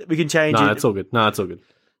 change it. We can change Nah, it. it's all good. Nah, it's all good.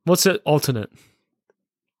 What's the alternate?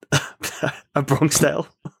 A Bronx Tale.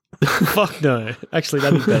 Fuck no. Actually,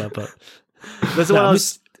 that'd be better. But That's the No, one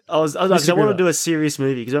I I want Mystic to River. do a serious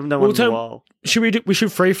movie because we haven't done one in a while. We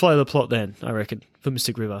should free flow the plot then, I reckon, for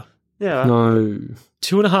Mystic River. Yeah. Right. No.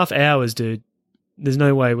 2.5 hours, dude. There's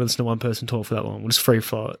no way we'll listen to one person talk for that long. We'll just free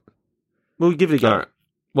flow it. We'll give it a go. All right.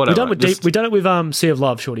 Whatever. We've done it with Sea of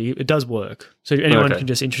Love, Shorty. It does work. So anyone Okay. can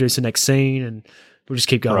just introduce the next scene and we'll just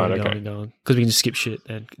keep going Right, and going okay. and going. Because we can just skip shit.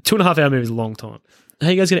 And 2.5 hour movie is a long time. How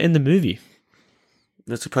you guys going to end the movie?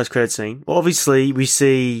 That's a post-credit scene. Well, obviously, we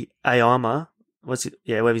see Aoyama.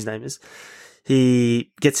 Whatever his name is.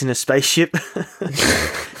 He gets in a spaceship.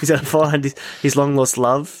 He's going to find his long-lost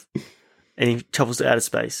love. And he travels to outer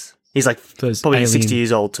space. He's like Those probably alien- 60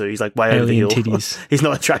 years old too. He's like way over the alien hill. titties. He's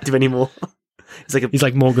not attractive anymore. He's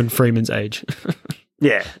like Morgan Freeman's age.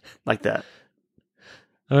 Yeah, like that.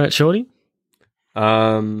 All right, Shorty.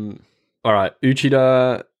 All right.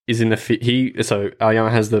 Uchida is in the so Aoyama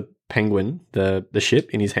has the penguin, the ship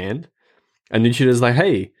in his hand, and Uchida's like,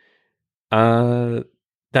 "Hey,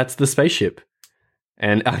 that's the spaceship."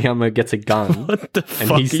 And Aoyama gets a gun. What the And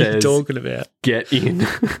fuck he are says- you talking about? Get in.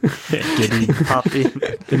 Get in. Puppy.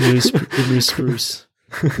 The new spruce.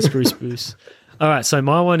 Spruce. All right, so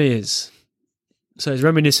my one is... So it's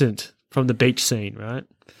reminiscent from the beach scene, right?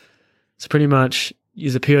 So pretty much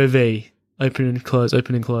use a POV, open and close.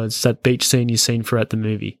 It's that beach scene you've seen throughout the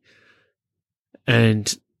movie.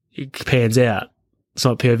 And it pans out. It's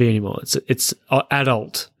not POV anymore. It's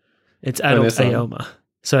adult. It's adult there's some. Aoyama.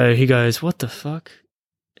 So he goes, what the fuck?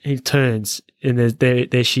 He turns, and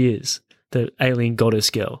there she is, the alien goddess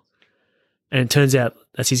girl. And it turns out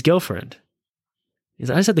that's his girlfriend. He's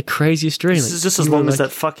like, I just had the craziest dream. This is just as long as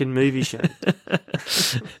that fucking movie show. I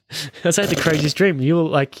just had the craziest dream. You were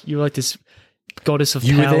like this goddess of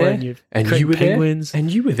You were power, there, and you and create you were penguins. there,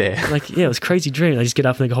 and you were there. Like, yeah, it was a crazy dream. I just get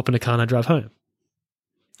up and I hop in a car and I drive home.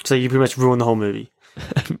 So you pretty much ruined the whole movie.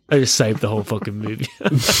 I just saved the whole fucking movie.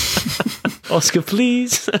 Oscar,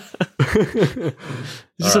 please. Is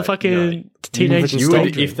this a Alright, fucking teenage You nostalgia? You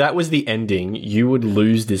would, if that was the ending, you would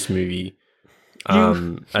lose this movie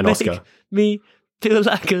an Make Oscar. me feel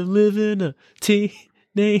like I'm living a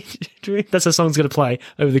teenage dream. That's the song's going to play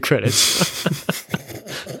over the credits.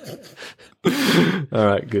 All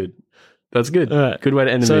right, good. That's good. All right. Good way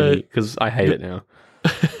to end the So- movie because I hate it now.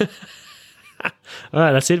 All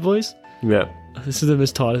right, that's it, boys. Yeah. This is the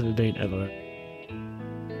most tired we've been ever.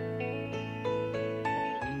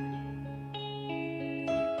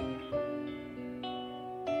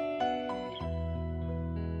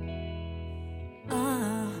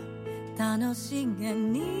ああ楽しげ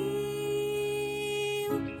に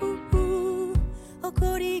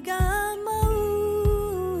誇りが舞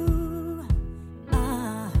う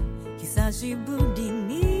ああ久しぶり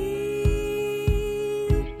に